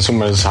gets to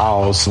consumers'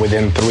 house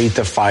within 3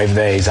 to 5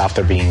 days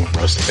after being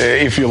roasted.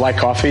 If you like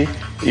coffee,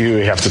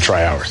 you have to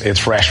try ours. It's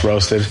fresh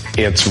roasted.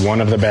 It's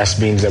one of the best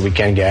beans that we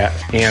can get,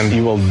 and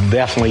you will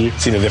definitely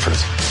see the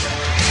difference.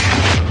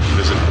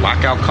 Visit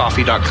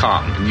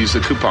blackoutcoffee.com and use the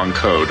coupon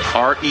code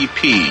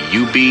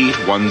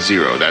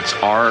REPUB10. That's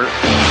REPUB10.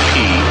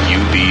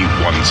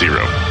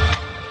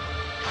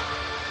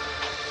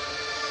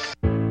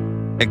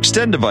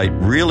 Extendivite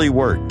really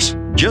works.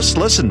 Just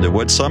listen to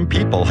what some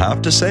people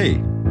have to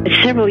say.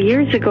 Several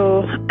years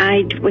ago,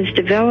 I was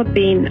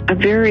developing a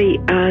very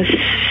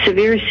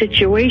severe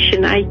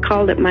situation. I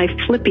called it my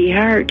flippy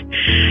heart.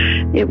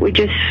 It was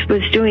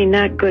doing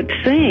not good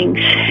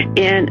things,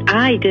 and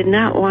I did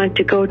not want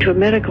to go to a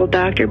medical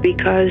doctor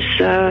because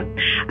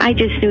I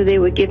just knew they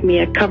would give me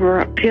a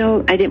cover-up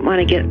pill. I didn't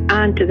want to get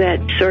onto that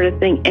sort of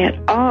thing at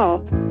all.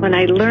 When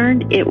I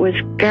learned it was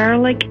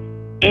garlic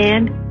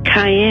and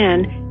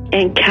cayenne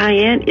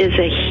is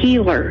a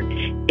healer.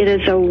 It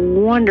is a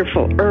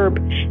wonderful herb.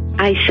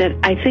 I said,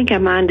 I think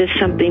I'm onto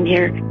something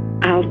here.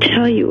 I'll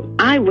tell you,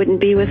 I wouldn't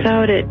be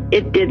without it.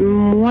 It did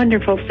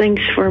wonderful things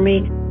for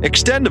me.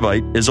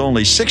 Extendivite is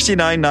only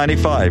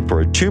 $69.95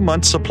 for a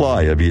 2-month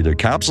supply of either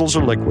capsules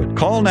or liquid.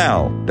 Call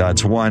now.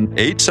 That's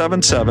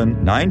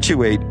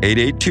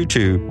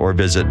 1-877-928-8822 or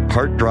visit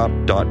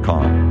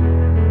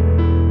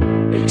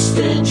heartdrop.com.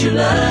 Extend your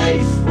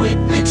life with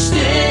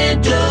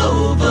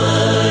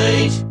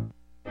Extendovite.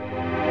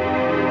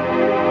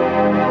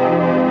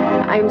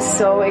 I'm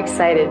so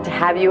excited to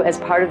have you as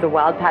part of the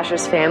Wild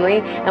Pastures family,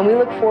 and we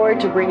look forward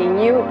to bringing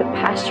you the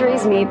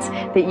pasture-raised meats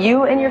that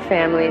you and your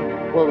family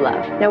will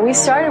love. Now, we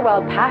started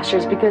Wild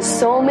Pastures because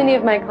so many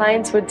of my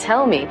clients would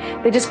tell me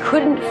they just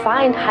couldn't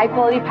find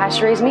high-quality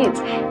pasture-raised meats,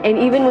 and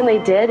even when they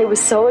did, it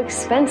was so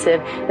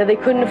expensive that they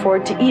couldn't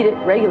afford to eat it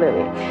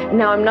regularly.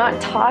 Now, I'm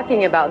not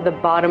talking about the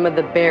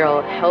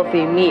bottom-of-the-barrel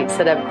healthy meats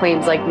that have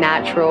claims like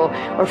natural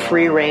or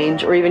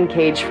free-range or even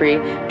cage-free,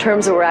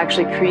 terms that were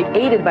actually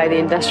created by the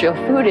industrial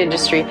food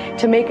industry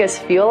to make us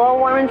feel all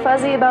warm and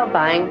fuzzy about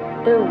buying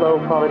their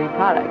low-quality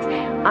products.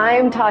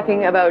 I'm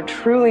talking about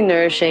truly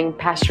nourishing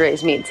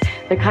pasture-raised meats,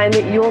 the kind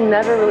that you'll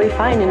never really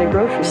find in a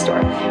grocery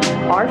store.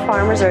 Our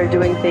farmers are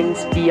doing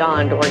things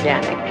beyond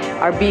organic.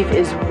 Our beef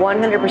is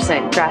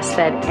 100%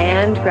 grass-fed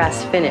and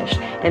grass-finished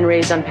and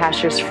raised on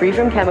pastures free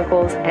from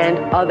chemicals and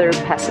other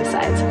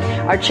pesticides.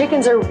 Our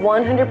chickens are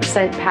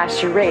 100%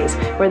 pasture-raised,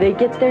 where they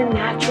get their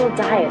natural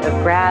diet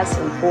of grass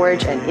and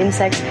forage and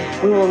insects.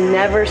 We will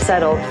never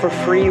settle for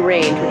free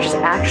range, which is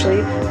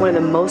actually one of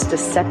the most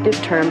deceptive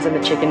terms in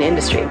the chicken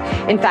industry.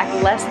 In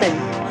fact, less than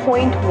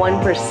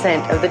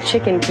 0.1% of the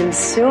chicken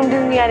consumed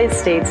in the United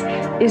States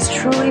is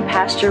truly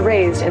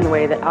pasture-raised in the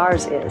way that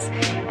ours is.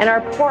 And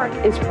our pork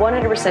is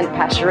 100%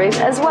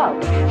 pasture-raised as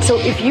well. So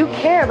if you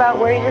care about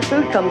where your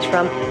food comes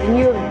from, then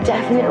you have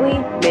definitely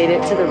made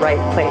it to the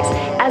right place.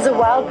 As a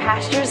Wild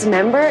Pastures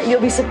member,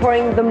 you'll be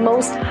supporting the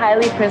most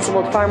highly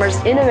principled farmers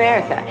in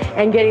America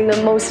and getting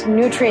the most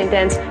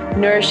nutrient-dense,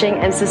 nourishing,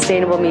 and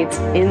sustainable meats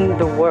in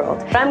the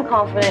world. I'm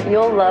confident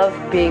you'll love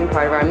being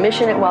part of our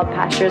mission at Wild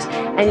Pastures,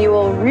 and you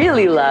will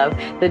really love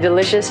the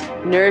delicious,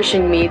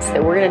 nourishing meats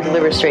that we're going to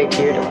deliver straight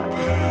to your door.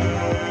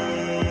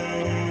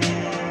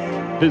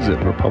 Visit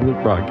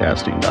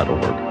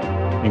republicbroadcasting.org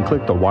and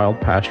click the Wild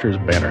Pastures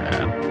banner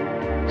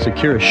ad.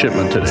 Secure a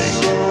shipment today.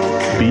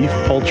 Beef,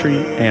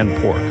 poultry, and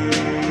pork,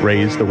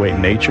 raised the way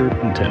nature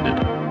intended.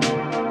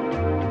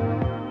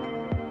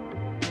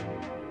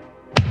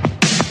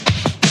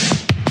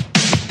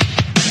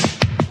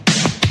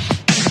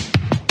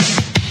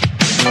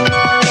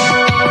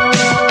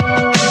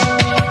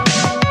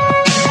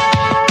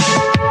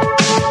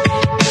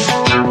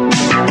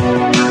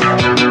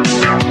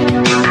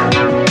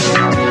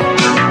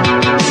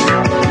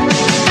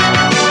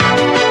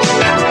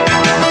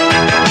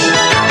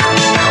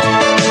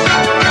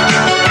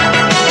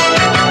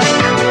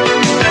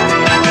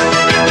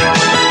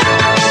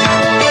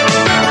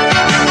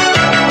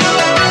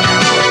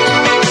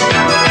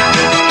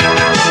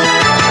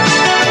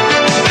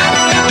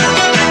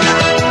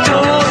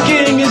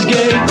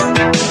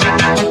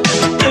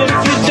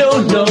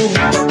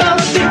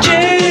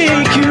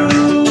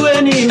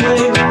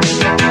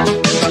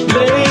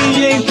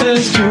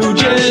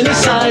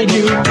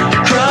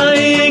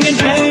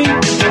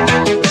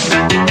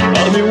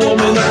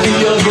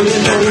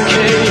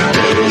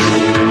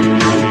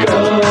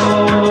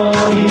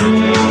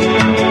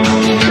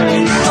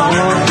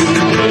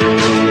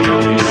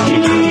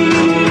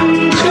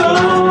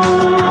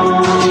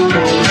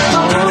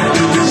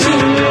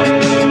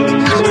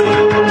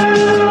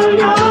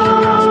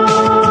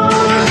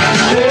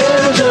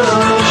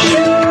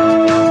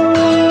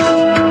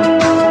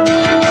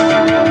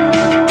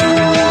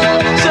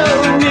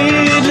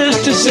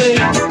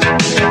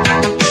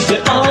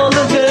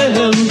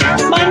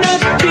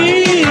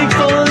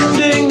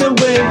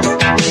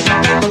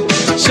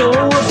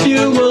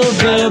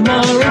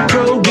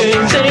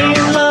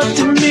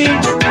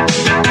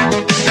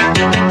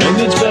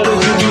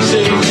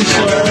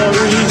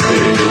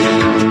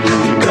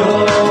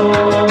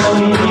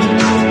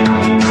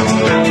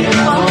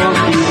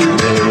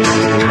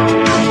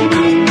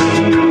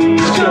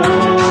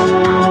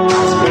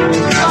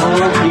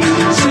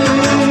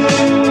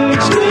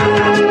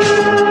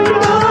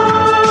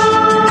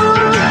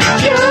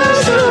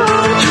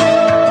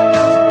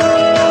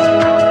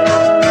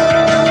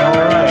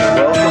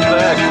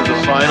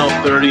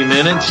 30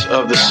 minutes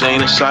of the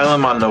Sane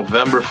Asylum on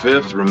November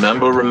 5th.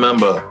 Remember,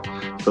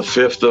 the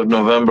 5th of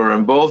November.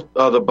 And both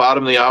the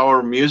bottom of the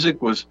hour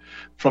music was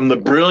from the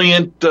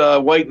brilliant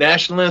white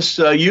nationalist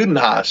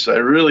Judenhaus. I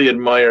really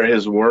admire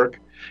his work.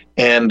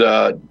 And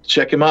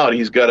check him out.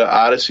 He's got an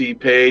Odyssey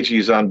page.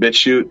 He's on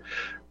BitChute.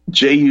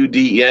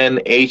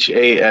 JUDNHASS,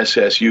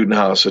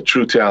 Judenhaus, a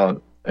true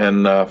talent,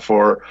 and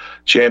for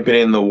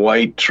championing the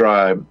white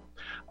tribe.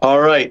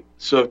 All right,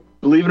 so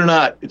believe it or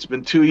not, it's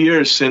been 2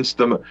 years since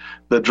the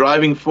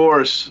driving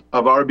force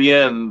of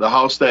RBN, the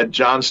house that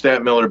John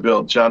Stadtmiller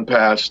built. John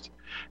passed.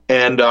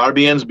 And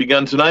RBN's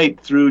begun tonight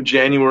through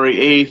January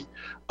 8th,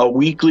 a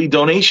weekly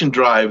donation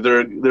drive.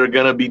 They're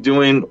going to be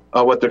doing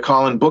what they're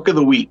calling Book of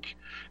the Week.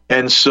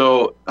 And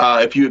so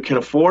if you can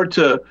afford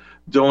to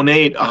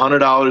donate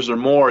 $100 or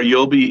more,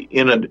 you'll be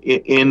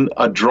in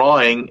a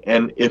drawing.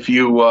 And if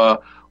you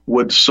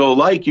would so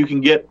like, you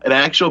can get an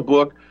actual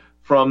book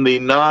from the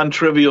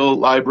non-trivial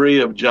library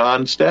of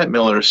John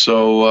Stadtmiller.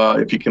 So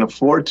if you can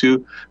afford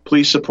to,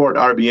 please support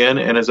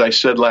RBN. And as I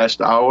said last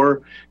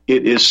hour,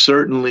 it is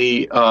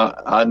certainly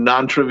a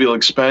non-trivial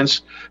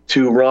expense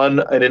to run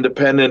an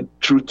independent,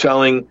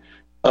 truth-telling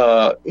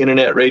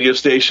internet radio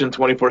station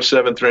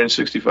 24/7,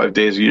 365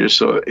 days a year.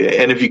 So,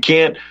 and if you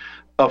can't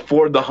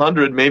afford the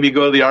 100, maybe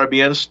go to the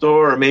RBN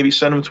store or maybe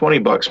send them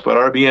 $20. But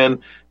RBN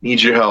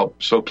needs your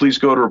help. So please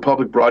go to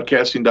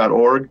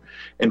republicbroadcasting.org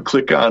and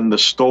click on the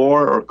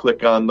store or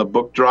click on the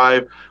book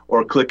drive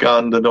or click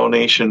on the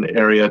donation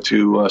area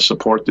to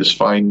support this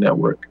fine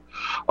network.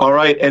 All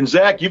right. And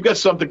Zach, you've got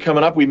something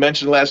coming up. We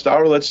mentioned last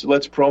hour. Let's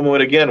promo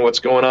it again. What's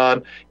going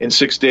on in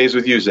 6 days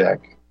with you,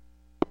 Zach?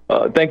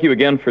 Thank you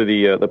again for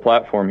the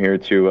platform here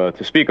to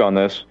speak on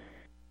this.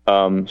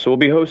 So we'll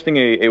be hosting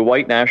a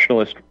white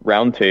nationalist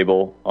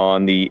roundtable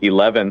on the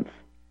 11th.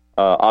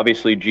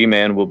 Obviously,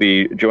 G-Man will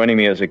be joining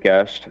me as a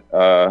guest.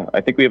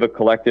 I think we have a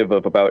collective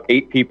of about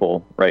 8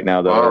 people right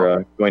now that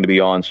are going to be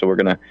on. So we're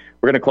gonna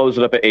close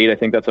it up at 8. I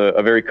think that's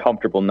a very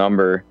comfortable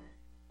number.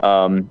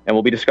 And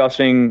we'll be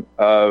discussing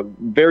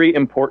very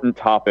important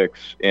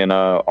topics in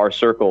our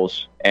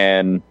circles.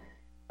 And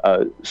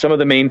some of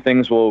the main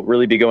things we'll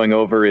really be going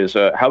over is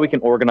how we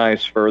can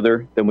organize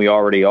further than we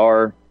already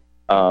are.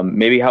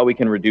 Maybe how we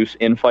can reduce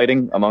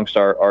infighting amongst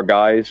our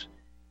guys,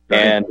 right.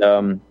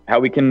 And how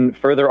we can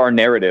further our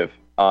narrative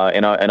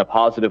in a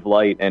positive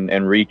light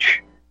and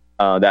reach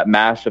that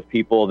mass of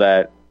people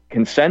that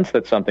can sense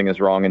that something is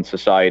wrong in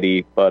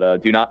society,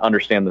 but do not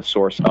understand the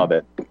source of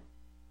it.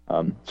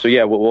 So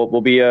yeah,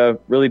 we'll be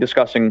really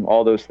discussing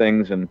all those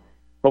things and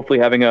hopefully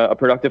having a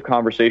productive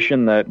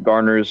conversation that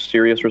garners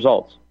serious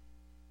results.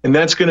 And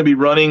that's going to be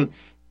running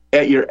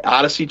at your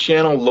Odyssey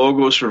channel,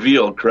 Logos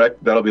Revealed,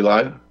 correct? That'll be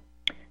live?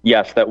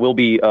 Yes, that will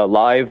be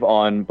live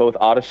on both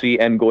Odyssey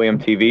and Goyim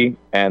TV,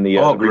 and the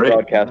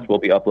rebroadcast will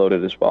be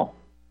uploaded as well.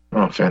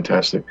 Oh,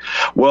 fantastic.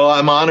 Well,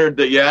 I'm honored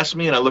that you asked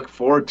me, and I look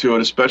forward to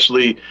it,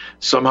 especially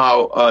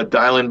somehow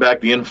dialing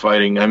back the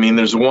infighting. I mean,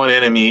 there's one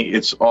enemy.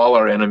 It's all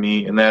our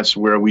enemy, and that's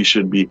where we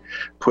should be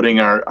putting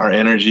our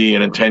energy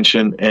and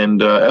attention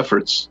and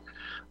efforts.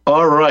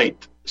 All right.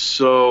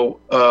 So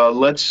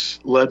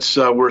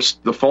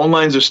the phone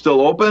lines are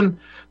still open.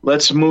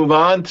 Let's move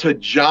on to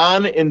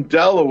John in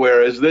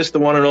Delaware. Is this the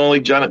one and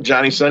only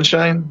Johnny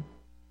Sunshine?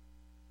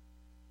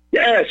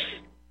 Yes.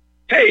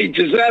 Hey,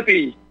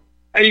 Giuseppe.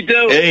 How you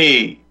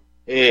doing?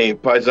 Hey,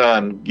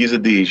 Paisan,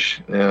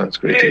 Gizadish. Yeah, it's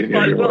great to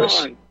hear your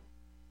voice.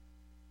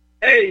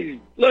 Hey,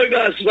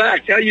 Logos,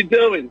 how you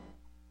doing?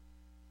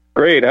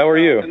 Great. How are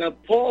you?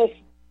 And Paul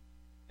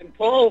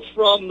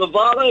from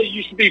Nevada.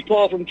 Used to be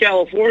Paul from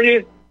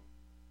California.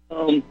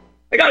 Paul,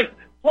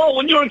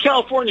 when you were in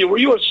California, were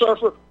you a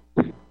surfer?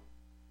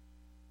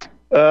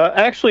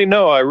 Actually,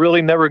 no. I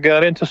really never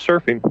got into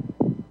surfing.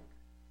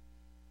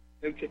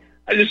 Okay.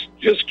 I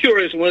just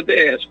curious. I wanted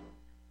to ask.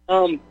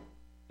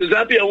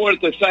 Giuseppe, I wanted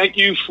to thank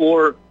you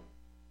for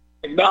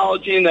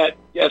acknowledging that,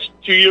 yes,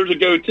 2 years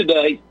ago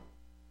today,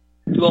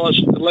 we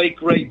lost the late,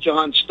 great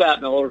John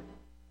Stadtmiller.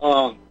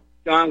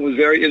 John was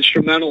very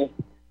instrumental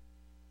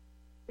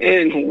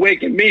in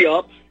waking me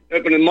up,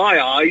 opening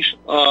my eyes.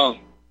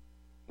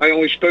 I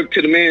only spoke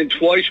to the man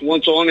twice,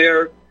 once on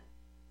air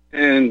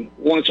and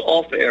once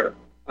off air.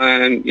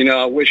 And,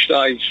 I wished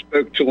I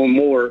spoke to him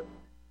more.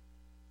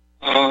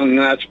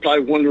 That's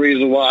probably one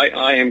reason why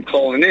I am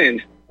calling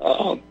in.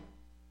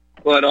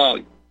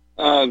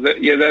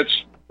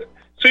 That's...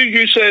 So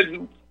you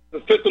said the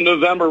 5th of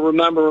November,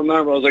 remember.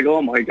 I was like,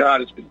 oh, my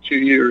God, it's been 2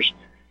 years.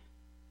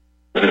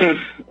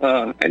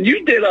 And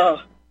you did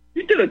a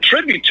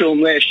tribute to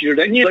him last year,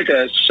 didn't you? Like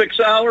a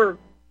 6-hour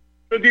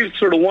tribute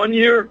for the 1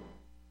 year?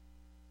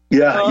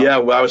 Yeah.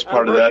 Well, I was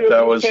part of that.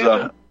 That was,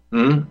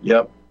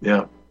 yep.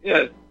 Yeah.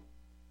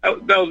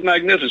 That was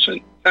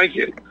magnificent. Thank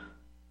you.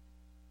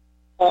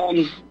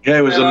 He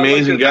was an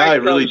amazing guy,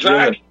 really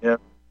driven. Yeah.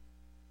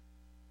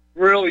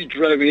 Really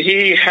driven.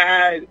 He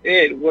had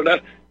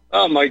it.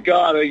 Oh, my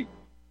God. I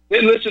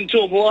didn't listen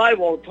to him live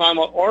all the time.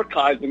 I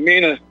archived him. Me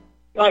and a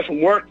guy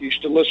from work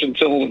used to listen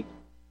to him.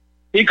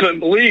 He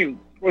couldn't believe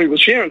what he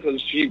was hearing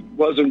because he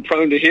wasn't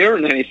prone to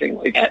hearing anything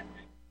like that.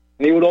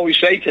 And he would always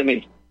say to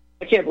me,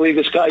 I can't believe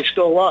this guy's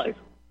still alive.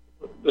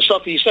 The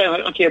stuff he's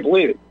saying, I can't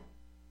believe it.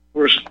 Of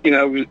course, he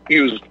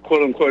was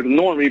quote-unquote a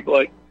normie,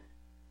 but,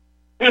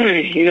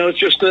 it's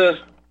just a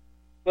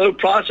slow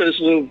process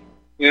of,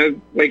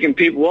 waking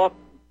people up,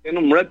 getting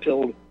them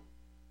red-pilled.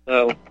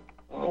 So,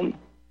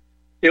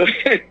 he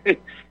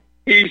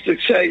used to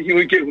say he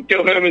would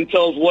go home and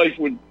tell his wife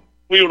we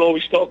would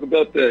always talk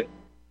about the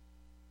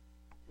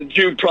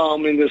Jew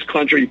problem in this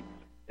country.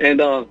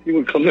 And he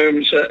would come home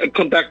and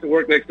come back to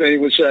work next day. And he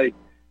would say,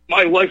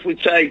 my wife would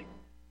say,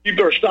 you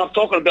better stop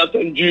talking about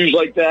them Jews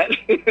like that.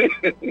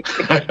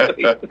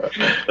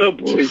 Oh,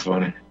 boy. That's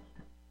funny.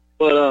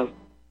 But I'd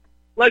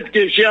like to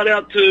give a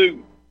shout-out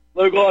to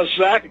Logos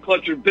Zach, and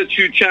caught your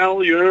BitChute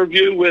channel, your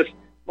interview with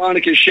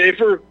Monica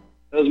Schaefer.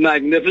 That was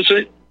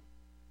magnificent.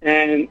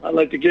 And I'd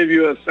like to give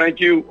you a thank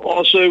you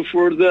also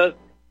for the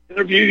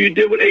interview you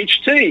did with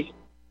HT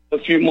a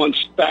few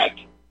months back.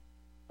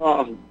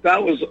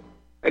 That was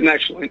an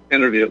excellent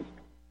interview.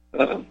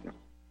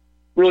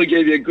 Really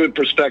gave you a good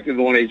perspective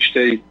on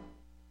HT.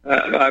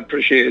 I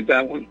appreciated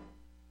that one.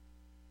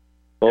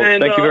 Well,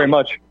 thank you very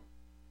much.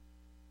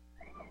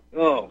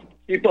 Oh,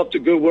 keep up the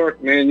good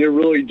work, man. You're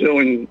really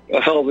doing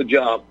a hell of a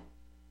job.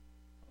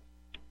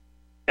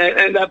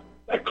 And that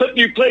clip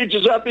you played,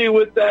 Giuseppe,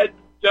 with that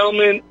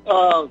gentleman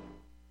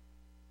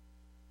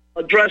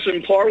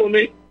addressing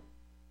Parliament,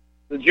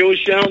 the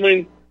Jewish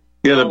gentleman.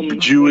 Yeah, the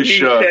Jewish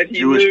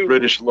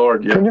British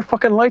Lord. Yeah. Turn your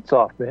fucking lights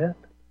off, man.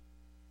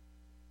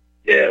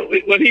 Yeah,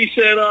 when he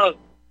said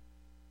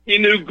he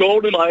knew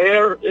gold in my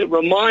hair, it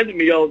reminded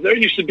me of, there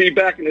used to be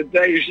back in the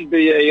day, used to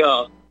be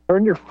a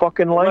turn your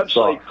fucking lights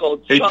off.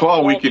 Hey,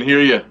 Paul, we can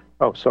hear you.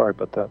 Oh, sorry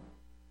about that.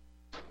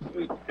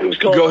 It was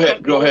called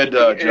Go ahead,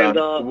 John.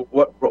 And,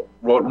 what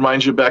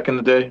reminds you back in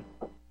the day?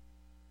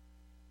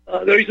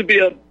 There used to be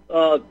a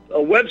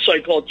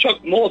website called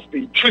Chuck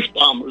Mossby Truth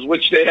Bombers,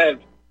 which they have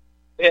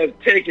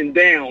taken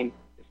down.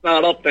 It's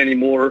not up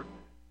anymore,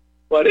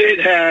 but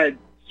it had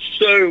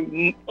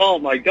oh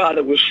my God,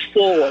 it was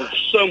full of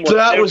so much.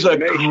 That was a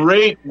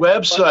great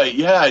website.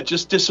 Yeah, it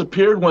just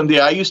disappeared one day.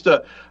 I used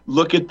to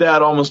look at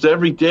that almost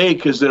every day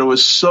because there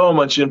was so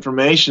much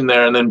information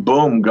there, and then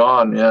boom,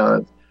 gone. Yeah,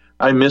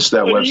 I missed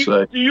that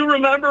website. Do you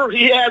remember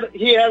he had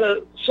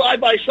a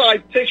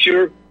side-by-side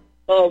picture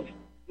of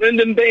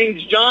Lyndon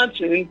Baines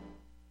Johnson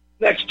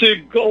next to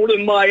Gold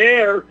in My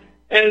Hair,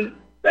 and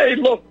they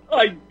look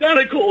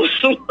identical.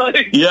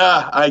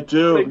 Yeah, I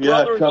do.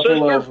 Yeah, a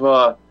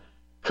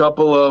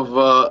couple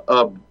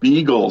of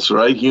beagles,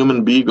 right?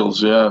 Human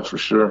beagles. Yeah, for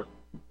sure.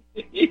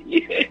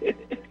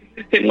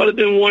 It might have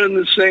been one and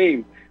the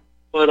same,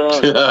 but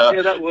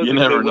that was. You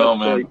never know,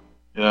 man.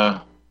 Yeah.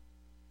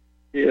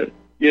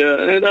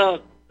 And I'd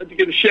like to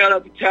give a shout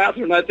out to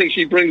Catherine. I think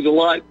she brings a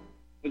lot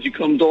when she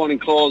comes on and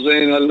calls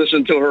in. I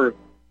listening to her,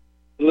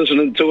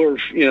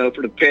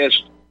 for the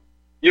past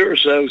year or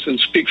so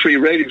since Speak Free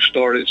Radio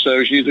started.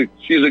 So she's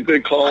a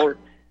good caller,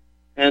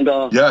 and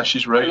yeah,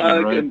 she's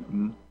regular, right?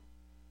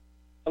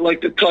 I'd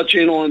like to touch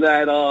in on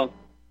that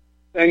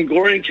Ben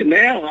Gurion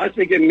Canal. I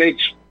think it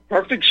makes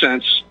perfect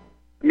sense.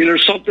 I mean,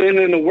 there's something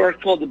in the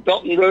work called the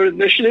Belt and Road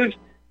Initiative,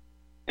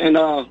 and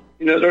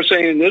they're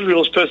saying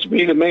Israel is supposed to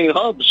be the main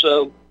hub.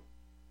 So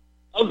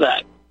of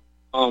that,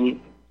 so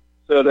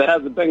to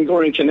have the Ben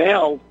Gurion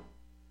Canal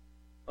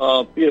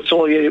be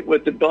affiliated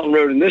with the Belt and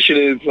Road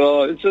Initiative,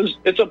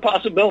 it's a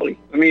possibility.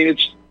 I mean,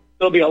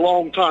 it'll be a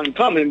long time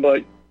coming,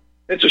 but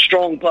it's a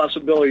strong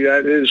possibility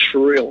that it is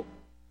for real.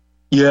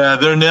 Yeah,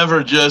 they're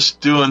never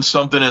just doing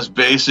something as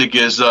basic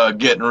as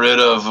getting rid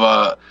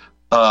of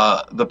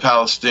the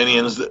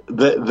Palestinians.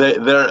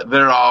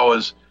 They're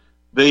always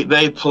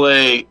they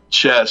play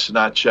chess,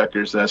 not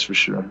checkers. That's for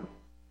sure.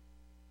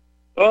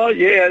 Oh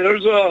yeah,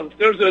 there's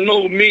an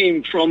old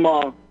meme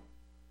from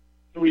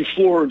Henry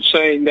Ford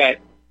saying that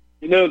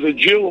the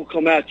Jew will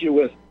come at you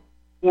with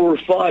 4 or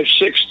 5,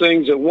 6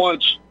 things at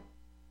once,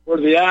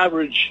 where the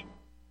average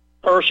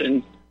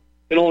person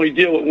can only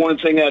deal with one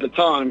thing at a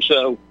time.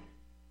 So.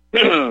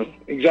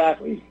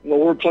 Exactly. Well,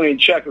 we're playing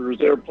checkers.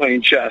 They're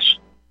playing chess.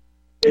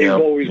 They've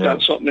always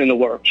got something in the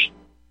works.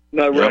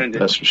 Never ending.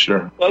 That's for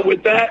sure. But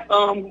with that,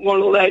 I'm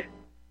going to let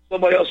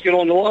somebody else get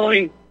on the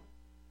line.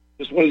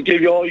 Just want to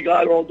give you all you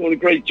guys are all doing a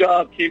great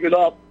job. Keep it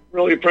up.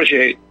 Really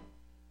appreciate it.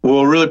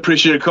 Well, really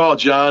appreciate your call,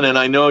 John. And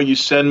I know you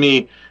send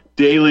me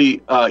daily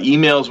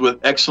emails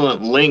with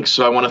excellent links,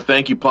 so I want to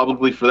thank you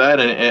publicly for that.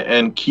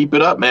 And keep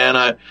it up, man.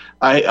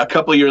 A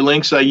couple of your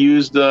links I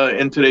used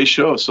in today's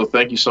show, so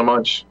thank you so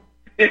much.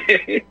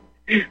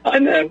 I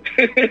know.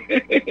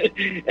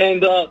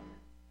 And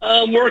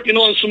I'm working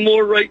on some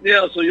more right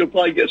now, so you'll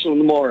probably get some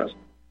tomorrow.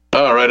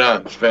 Oh, right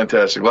on.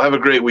 Fantastic. Well, have a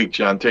great week,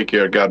 John. Take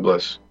care. God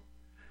bless.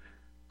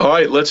 All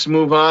right, let's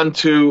move on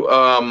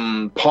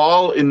to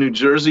Paul in New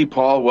Jersey.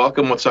 Paul,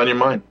 welcome. What's on your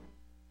mind?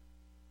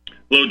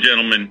 Hello,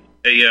 gentlemen.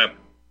 Hey,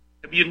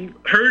 have you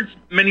heard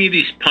many of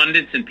these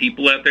pundits and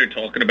people out there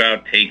talking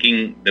about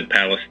taking the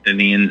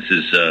Palestinians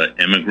as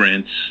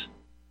immigrants?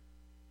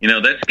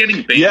 That's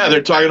getting banned. Yeah,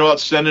 they're talking about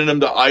sending them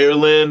to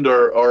Ireland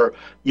or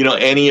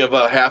any of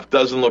a half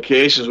dozen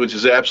locations, which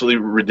is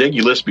absolutely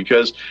ridiculous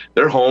because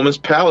their home is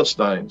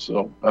Palestine.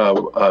 So,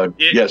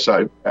 yes,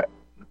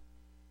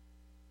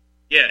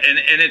 Yeah,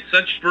 and it's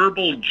such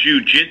verbal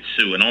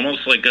jujitsu and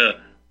almost like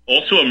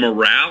also a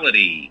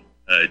morality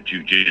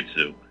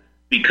jujitsu,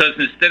 because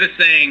instead of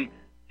saying,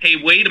 "Hey,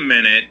 wait a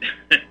minute,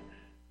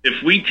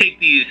 if we take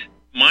these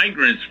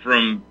migrants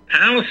from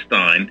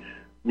Palestine,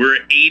 we're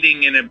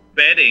aiding and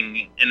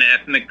abetting an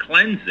ethnic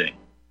cleansing,"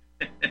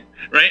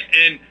 right?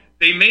 And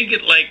they make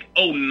it like,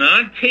 "Oh,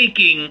 not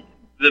taking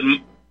the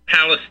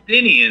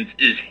Palestinians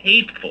is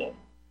hateful,"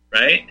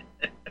 right?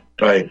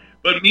 Right.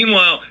 But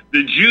meanwhile,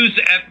 the Jews'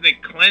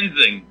 ethnic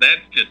cleansing,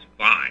 that's just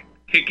fine.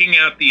 Kicking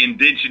out the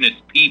indigenous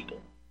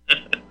people,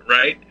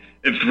 right?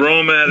 And throw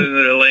them out of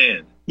their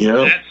land.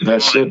 Yeah,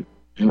 that's fine. it.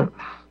 Yeah.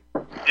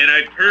 And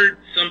I've heard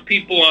some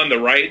people on the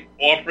right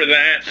offer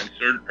that.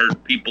 I've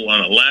heard people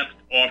on the left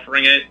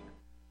offering it.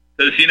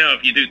 Because,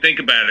 if you do think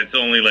about it, it's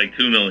only like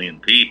 2 million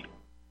people.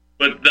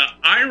 But the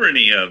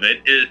irony of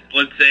it is,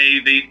 let's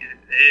say,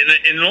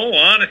 in all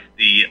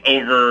honesty,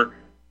 over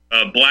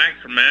blacks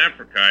from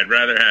Africa, I'd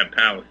rather have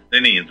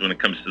Palestinians when it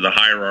comes to the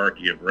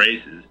hierarchy of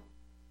races.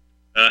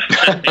 We're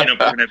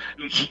gonna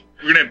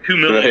have 2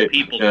 million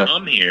people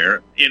come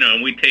here,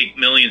 and we take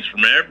millions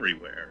from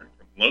everywhere.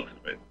 From the looks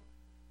of it.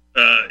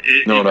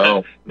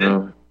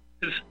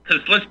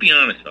 Because let's be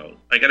honest, though.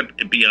 I got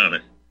to be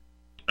honest.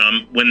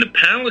 When the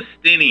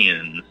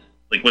Palestinians,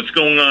 like what's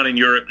going on in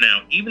Europe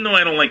now, even though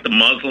I don't like the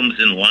Muslims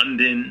in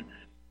London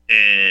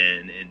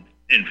and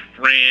in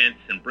France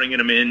and bringing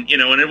them in,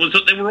 and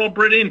they were all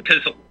brought in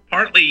because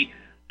partly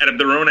out of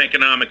their own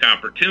economic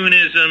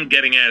opportunism,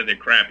 getting out of their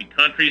crappy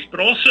countries, but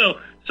also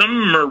some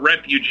of them are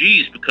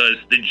refugees because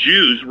the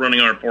Jews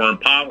running our foreign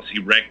policy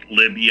wrecked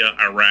Libya,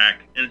 Iraq,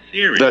 and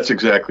Syria. That's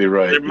exactly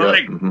right. They're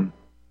migrants. Mm-hmm.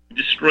 We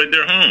destroyed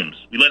their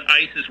homes. We let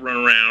ISIS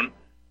run around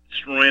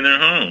destroying their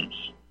homes.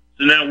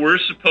 So now we're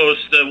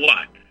supposed to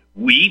what?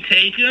 We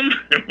take them?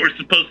 We're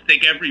supposed to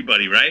take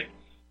everybody, right?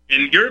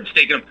 And Europe's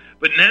taking them.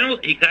 But now,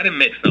 you got to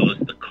admit, fellas,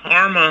 the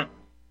karma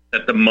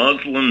that the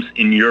Muslims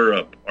in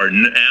Europe are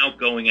now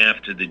going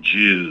after the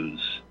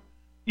Jews,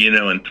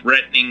 and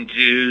threatening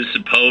Jews,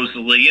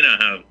 supposedly. You know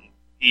how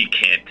you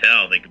can't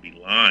tell. They could be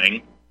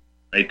lying,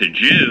 right? They're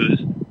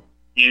Jews.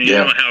 You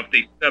know how if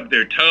they stub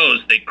their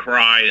toes, they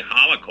cry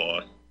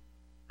Holocaust,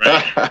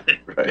 right?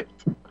 Right.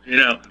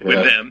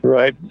 With them.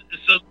 Right.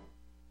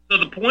 So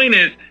the point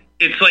is,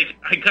 it's like,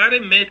 I got to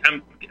admit,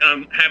 I'm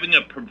having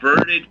a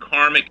perverted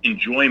karmic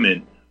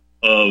enjoyment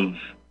of,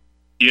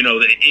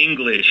 the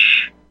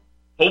English,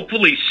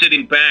 hopefully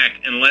sitting back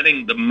and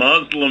letting the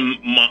Muslim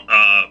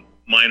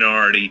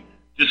minority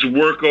just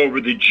work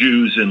over the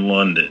Jews in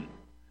London.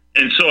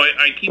 And so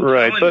I keep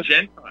telling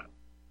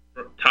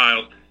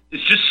Gentiles,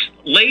 it's just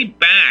laid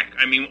back.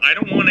 I mean, I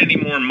don't want any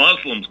more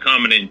Muslims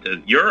coming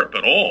into Europe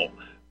at all.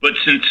 But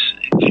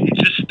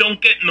just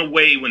don't get in the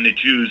way when the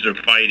Jews are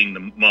fighting the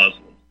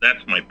Muslims.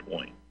 That's my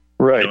point.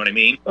 Right. You know what I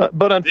mean?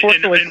 But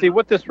unfortunately, see,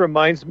 what this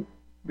reminds me...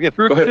 Go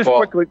ahead,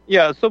 Paul. Quickly,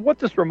 so what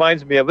this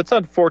reminds me of, it's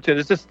unfortunate,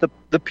 it's just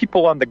the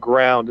people on the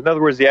ground. In other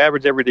words, the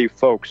average everyday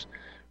folks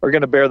are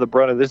going to bear the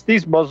brunt of this.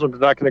 These Muslims are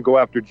not going to go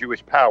after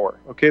Jewish power,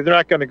 okay? They're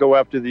not going to go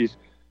after these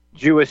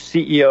Jewish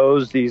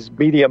CEOs, these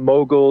media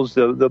moguls,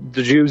 the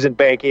Jews in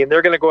banking.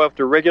 They're going to go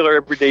after regular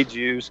everyday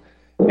Jews.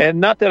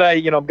 And not that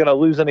I'm going to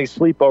lose any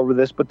sleep over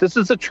this, but this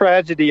is a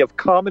tragedy of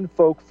common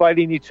folk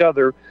fighting each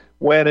other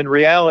when in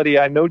reality,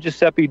 I know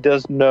Giuseppe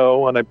does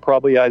know, and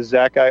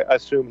Zach, I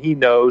assume he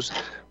knows,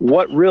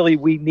 what really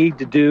we need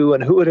to do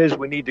and who it is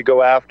we need to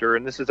go after.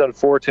 And this is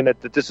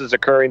unfortunate that this is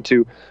occurring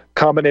to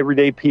common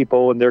everyday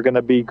people, and they're going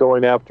to be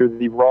going after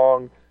the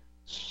wrong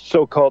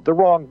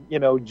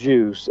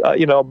Jews.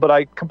 But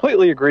I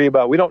completely agree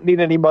about we don't need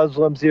any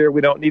Muslims here.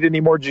 We don't need any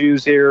more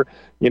Jews here.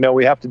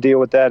 We have to deal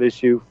with that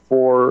issue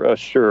for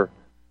sure.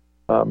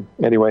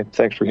 Anyway,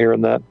 thanks for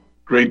hearing that.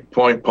 Great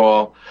point,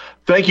 Paul.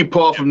 Thank you,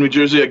 Paul from New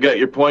Jersey. I got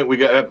your point. We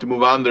have to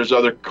move on. There's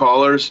other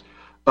callers.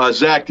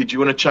 Zach, did you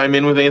want to chime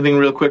in with anything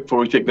real quick before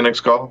we take the next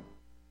call?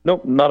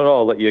 Nope, not at all.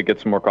 I'll let you get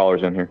some more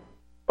callers in here.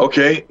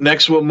 Okay,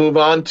 next we'll move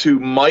on to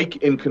Mike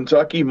in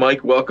Kentucky.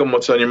 Mike, welcome.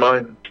 What's on your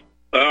mind?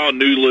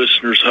 New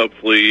listeners,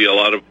 hopefully a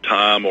lot of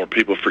time or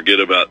people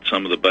forget about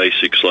some of the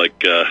basics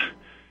like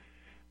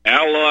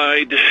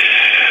Allied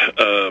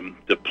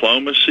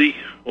diplomacy.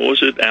 What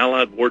was it?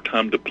 Allied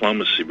wartime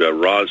diplomacy by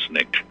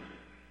Rosnick.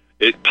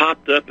 It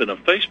popped up in a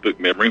Facebook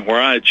memory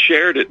where I had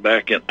shared it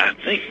back in, I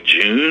think,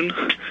 June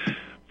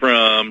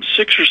from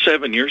 6 or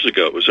 7 years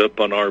ago. It was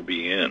up on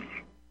RBN.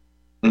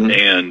 Mm-hmm.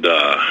 And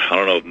I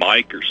don't know if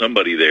Mike or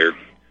somebody there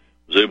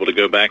was able to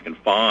go back and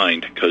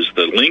find, because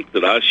the link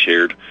that I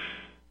shared,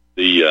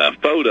 the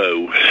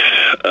photo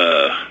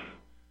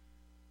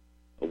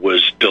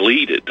was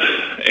deleted.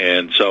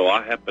 And so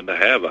I happen to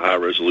have a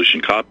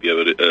high-resolution copy of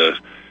it, a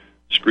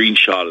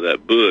screenshot of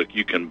that book.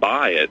 You can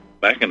buy it.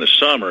 Back in the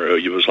summer,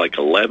 it was like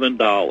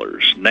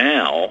 $11.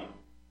 Now,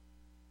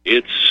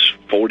 it's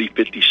 $40,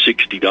 $50,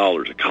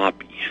 $60 a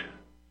copy.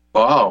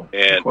 Wow.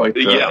 And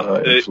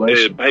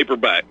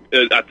paperback.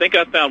 I think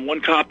I found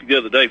one copy the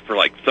other day for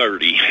like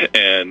 $30,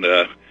 and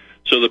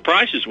so the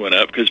prices went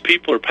up because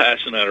people are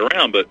passing that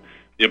around. But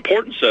the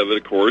importance of it,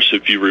 of course,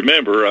 if you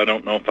remember, I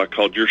don't know if I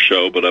called your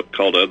show, but I've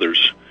called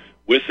others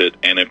with it.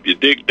 And if you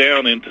dig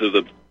down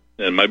into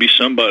and maybe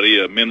somebody,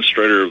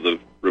 administrator of the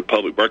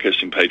Republic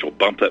Broadcasting page, will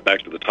bump that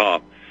back to the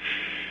top.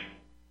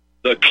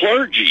 The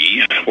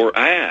clergy were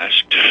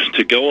asked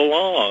to go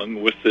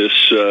along with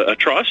this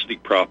atrocity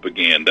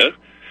propaganda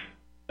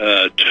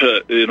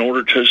in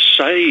order to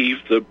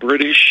save the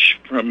British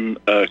from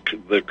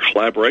the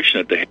collaboration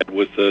that they had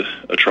with the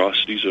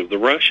atrocities of the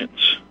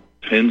Russians.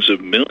 Tens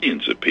of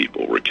millions of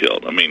people were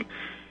killed. I mean,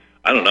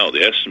 I don't know.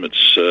 The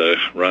estimates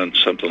run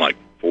something like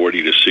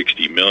 40 to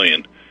 60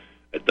 million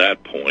at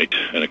that point,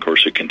 and of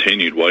course it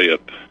continued way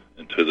up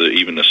into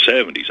even the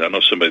 70s. I know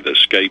somebody that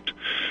escaped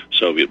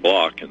Soviet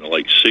bloc in the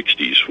late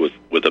 60s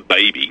with a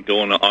baby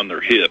going on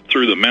their hip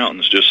through the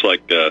mountains, just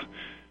like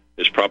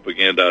is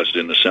propagandized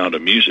in The Sound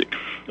of Music.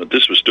 But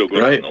this was still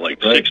going on in the late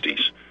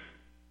 60s.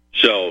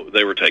 So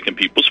they were taking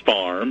people's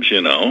farms,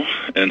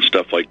 and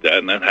stuff like that,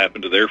 and that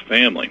happened to their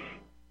family.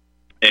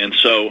 And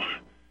so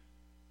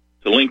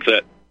to link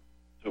that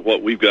to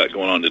what we've got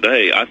going on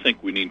today, I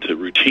think we need to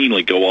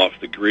routinely go off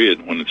the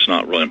grid when it's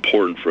not really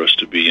important for us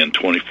to be in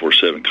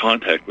 24/7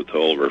 contact with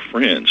all of our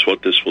friends.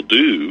 What this will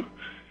do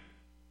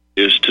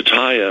is to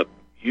tie up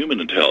human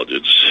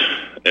intelligence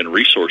and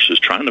resources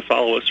trying to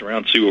follow us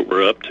around, see what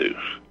we're up to.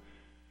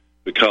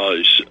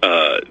 Because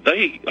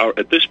they are,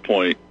 at this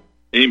point,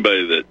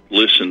 anybody that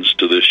listens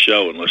to this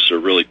show, unless they're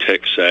really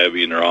tech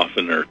savvy and they're off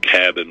in their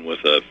cabin with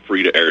a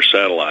free-to-air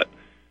satellite,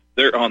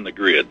 they're on the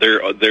grid.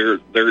 Their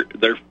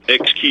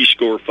X-key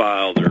score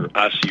file, their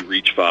IC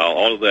reach file,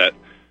 all of that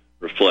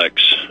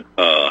reflects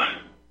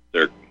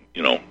their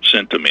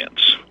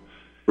sentiments.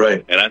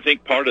 Right. And I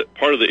think part of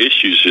the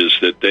issues is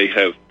that they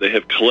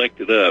have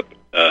collected up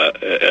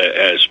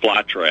as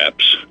fly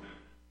traps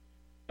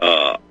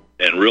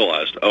and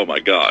realized, oh my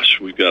gosh,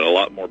 we've got a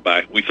lot more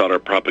back. We thought our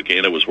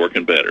propaganda was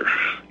working better,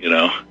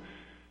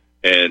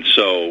 and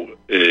so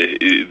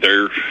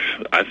they're,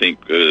 I think,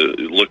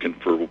 looking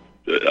for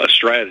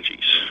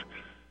strategies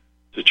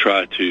to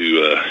try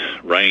to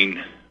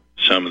rein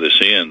some of this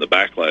in, the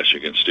backlash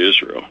against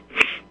Israel.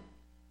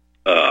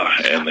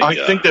 I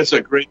think that's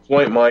a great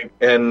point, Mike,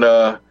 and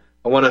I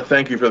want to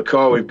thank you for the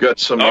call. We've got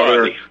some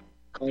other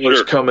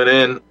callers coming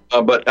in,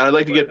 but I'd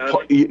like to get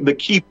the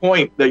key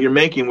point that you're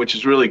making, which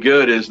is really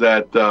good, is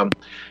that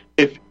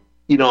if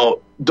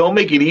don't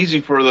make it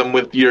easy for them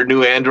with your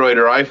new Android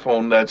or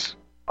iPhone that's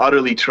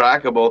utterly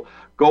trackable.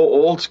 Go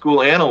old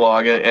school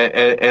analog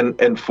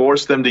and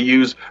force them to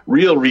use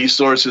real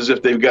resources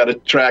if they've got to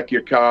track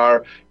your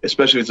car,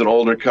 especially if it's an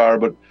older car.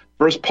 But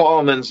first, Paul,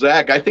 and then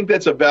Zach, I think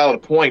that's a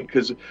valid point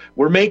because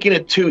we're making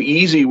it too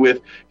easy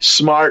with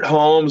smart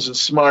homes and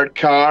smart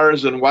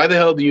cars. And why the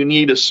hell do you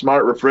need a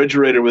smart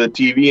refrigerator with a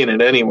TV in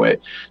it anyway?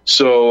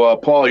 So,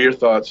 Paul, your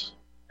thoughts?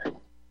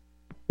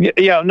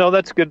 Yeah, no,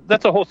 that's good.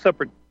 That's a whole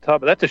separate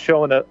topic. That's a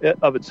show in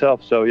of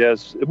itself. So,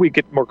 yes, if we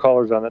get more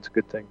callers on, that's a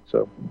good thing.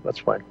 So that's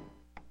fine.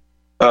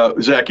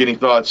 Zach, any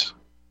thoughts?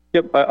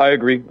 Yep, I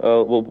agree.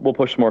 We'll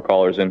push some more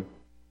callers in.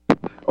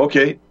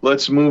 Okay,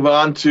 let's move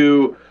on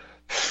to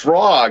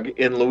Frog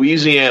in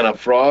Louisiana.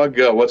 Frog,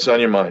 what's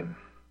on your mind?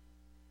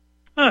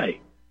 Hi.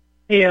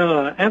 Hey,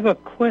 I have a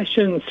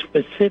question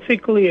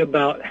specifically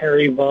about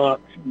Harry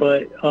Vox,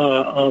 but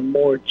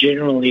more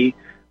generally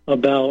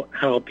about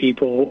how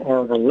people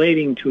are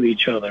relating to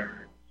each other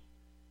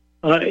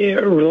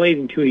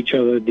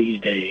these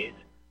days.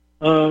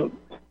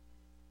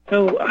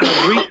 So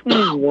I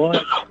recently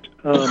watched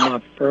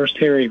my first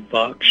Harry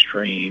Vox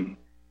stream,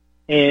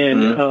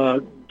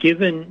 and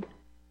given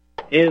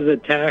his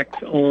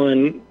attacks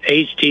on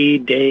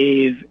HT,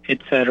 Dave,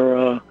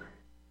 etc.,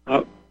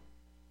 I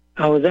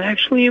was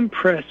actually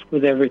impressed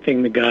with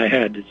everything the guy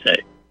had to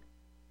say.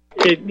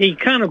 He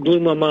kind of blew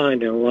my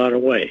mind in a lot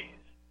of ways.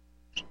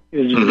 He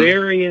was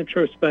very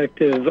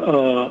introspective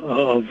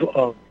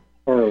of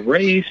our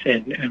race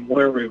and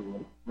where we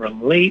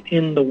relate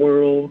in the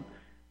world.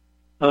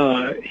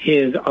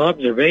 His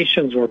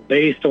observations were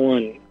based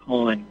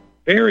on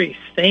very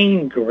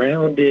sane,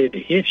 grounded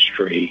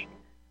history.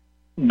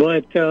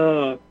 But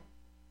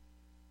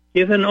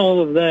given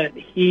all of that,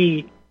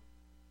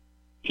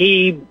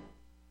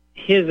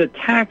 his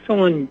attacks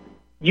on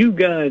you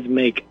guys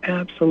make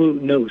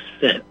absolute no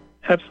sense.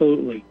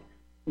 Absolutely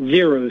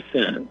zero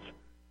sense.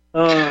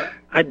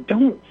 I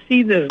don't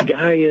see this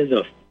guy as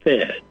a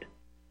Fed.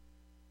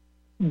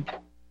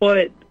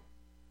 But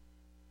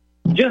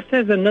just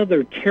as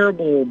another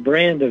terrible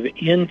brand of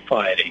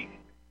infighting,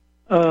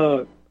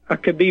 I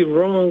could be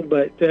wrong,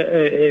 but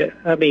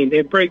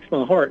it breaks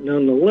my heart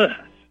nonetheless.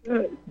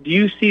 Do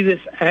you see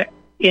this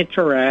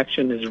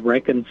interaction as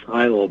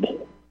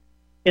reconcilable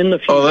in the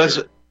future? Oh, that's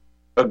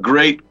a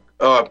great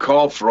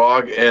call,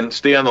 Frog, and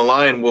stay on the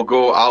line. We'll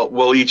go out.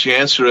 We'll each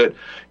answer it.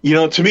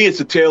 To me, it's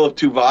a tale of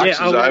two Voxes.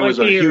 Yeah, I would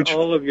like to hear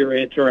all of your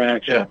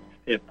interactions,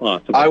 if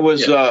possible. I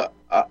was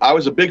I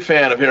was a big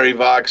fan of Harry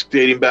Vox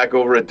dating back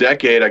over a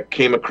decade. I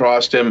came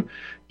across him,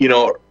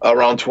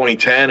 around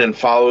 2010 and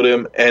followed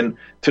him. And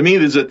to me,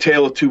 there's a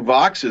tale of two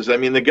Voxes. I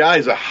mean, the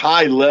guy's a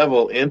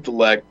high-level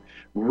intellect,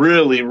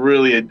 really,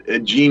 really a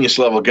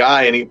genius-level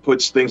guy, and he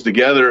puts things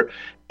together.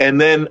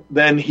 And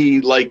then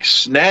he,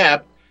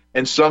 snapped,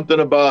 and something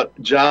about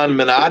John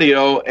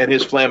Minadio and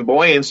his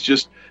flamboyance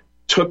just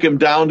took him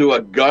down to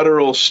a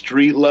guttural,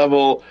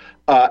 street-level,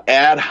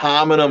 ad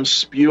hominem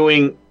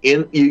spewing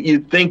in.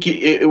 You'd think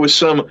it was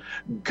some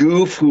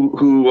goof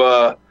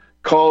who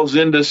calls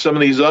into some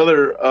of these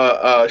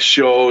other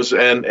shows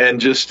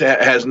and just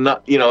has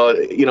not,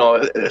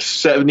 a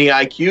 70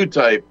 IQ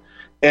type.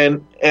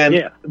 And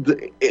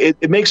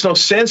it makes no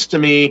sense to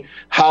me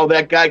how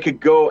that guy could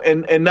go.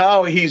 And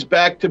now he's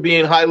back to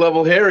being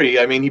high-level Harry.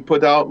 I mean, he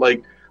put out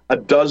a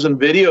dozen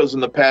videos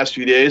in the past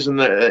few days,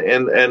 and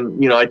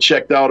I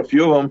checked out a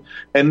few of them,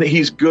 and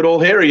he's good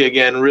old Harry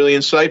again, really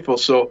insightful.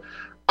 So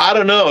I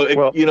don't know,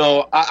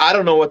 I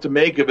don't know what to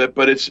make of it,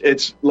 but it's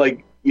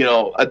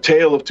a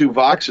tale of two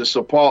Voxes.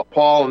 So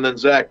Paul, and then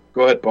Zach.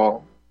 Go ahead,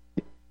 Paul.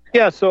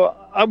 Yeah, so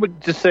I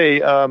would just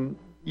say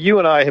you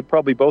and I have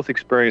probably both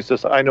experienced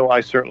this. I know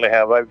I certainly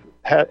have.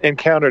 I've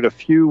encountered a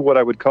few what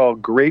I would call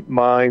great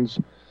minds,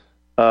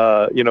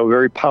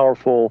 very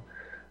powerful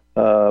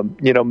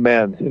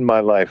men in my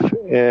life,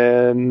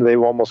 and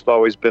they've almost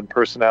always been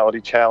personality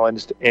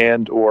challenged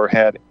and or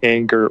had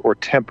anger or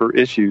temper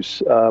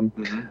issues.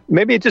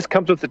 Maybe it just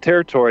comes with the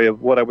territory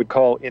of what I would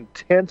call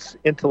intense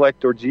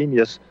intellect or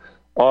genius.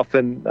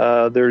 Often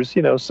there's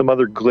some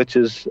other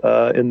glitches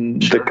in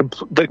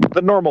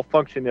the normal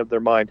functioning of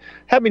their mind.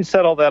 Having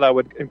said all that, I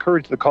would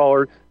encourage the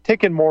caller,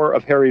 take in more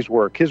of Harry's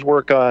work. His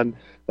work on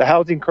the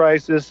housing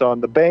crisis,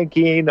 on the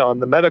banking, on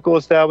the medical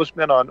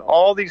establishment, on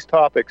all these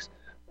topics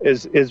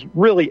is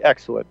really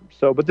excellent.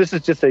 So, but this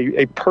is just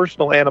a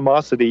personal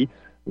animosity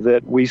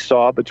that we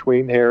saw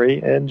between Harry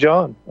and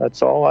John.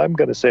 That's all I'm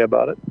going to say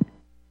about it.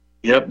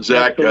 Yep,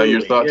 Zach,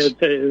 your thoughts?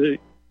 Yeah,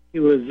 he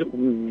was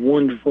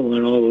wonderful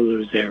in all of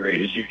those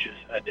areas you just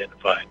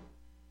identified.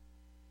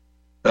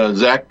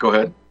 Zach, go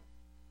ahead.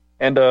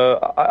 And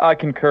I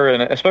concur,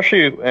 and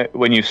especially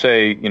when you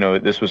say,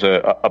 this was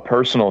a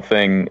personal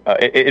thing,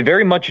 it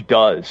very much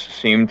does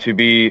seem to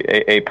be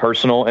a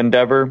personal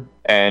endeavor.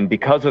 And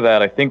because of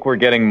that, I think we're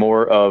getting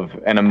more of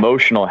an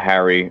emotional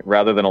Harry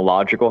rather than a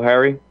logical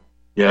Harry,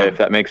 if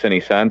that makes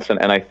any sense.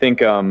 And I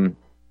think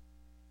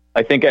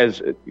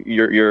as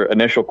your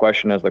initial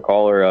question as the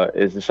caller,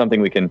 is this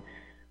something we can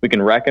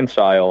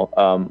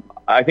reconcile?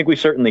 I think we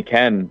certainly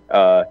can.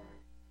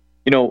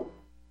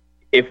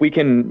 If we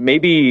can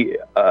maybe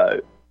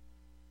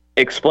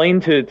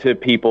explain to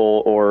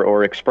people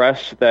or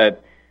express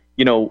that,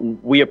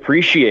 we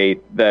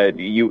appreciate that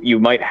you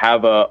might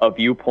have a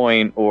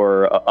viewpoint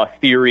or a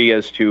theory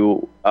as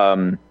to,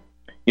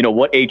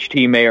 what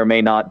HT may or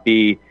may not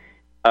be.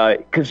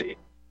 Because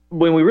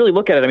when we really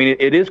look at it, I mean,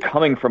 it is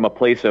coming from a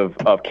place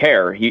of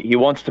care. He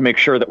wants to make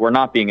sure that we're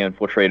not being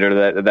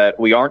infiltrated, that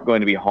we aren't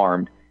going to be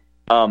harmed.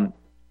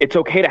 It's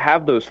okay to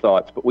have those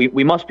thoughts, but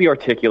we must be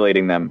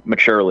articulating them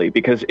maturely,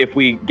 because if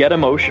we get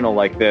emotional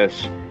like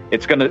this,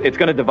 it's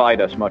gonna divide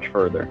us much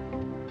further.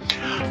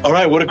 All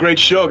right, what a great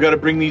show. Got to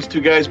bring these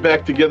two guys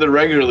back together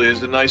regularly.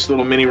 It's a nice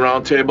little mini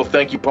roundtable.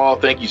 Thank you, Paul.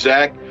 Thank you,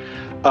 Zach.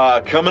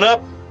 Coming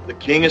up, the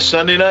king of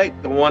Sunday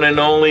night, the one and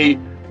only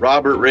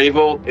Robert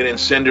Revealed in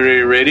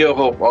Incendiary Radio.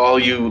 Hope all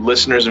you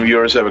listeners and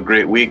viewers have a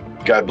great week.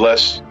 God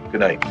bless.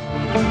 Good night.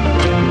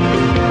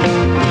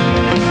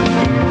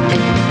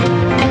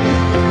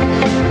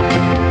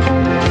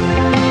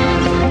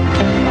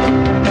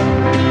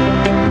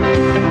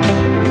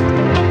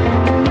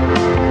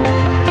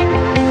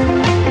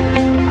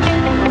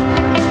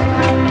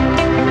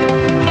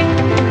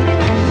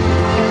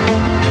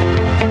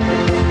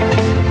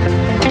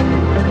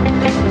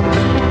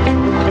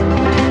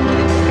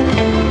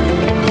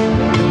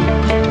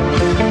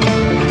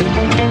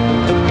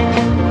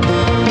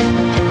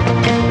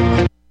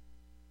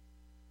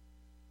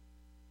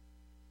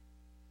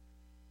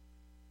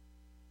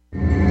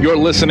 You're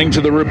listening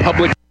to the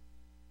Republic.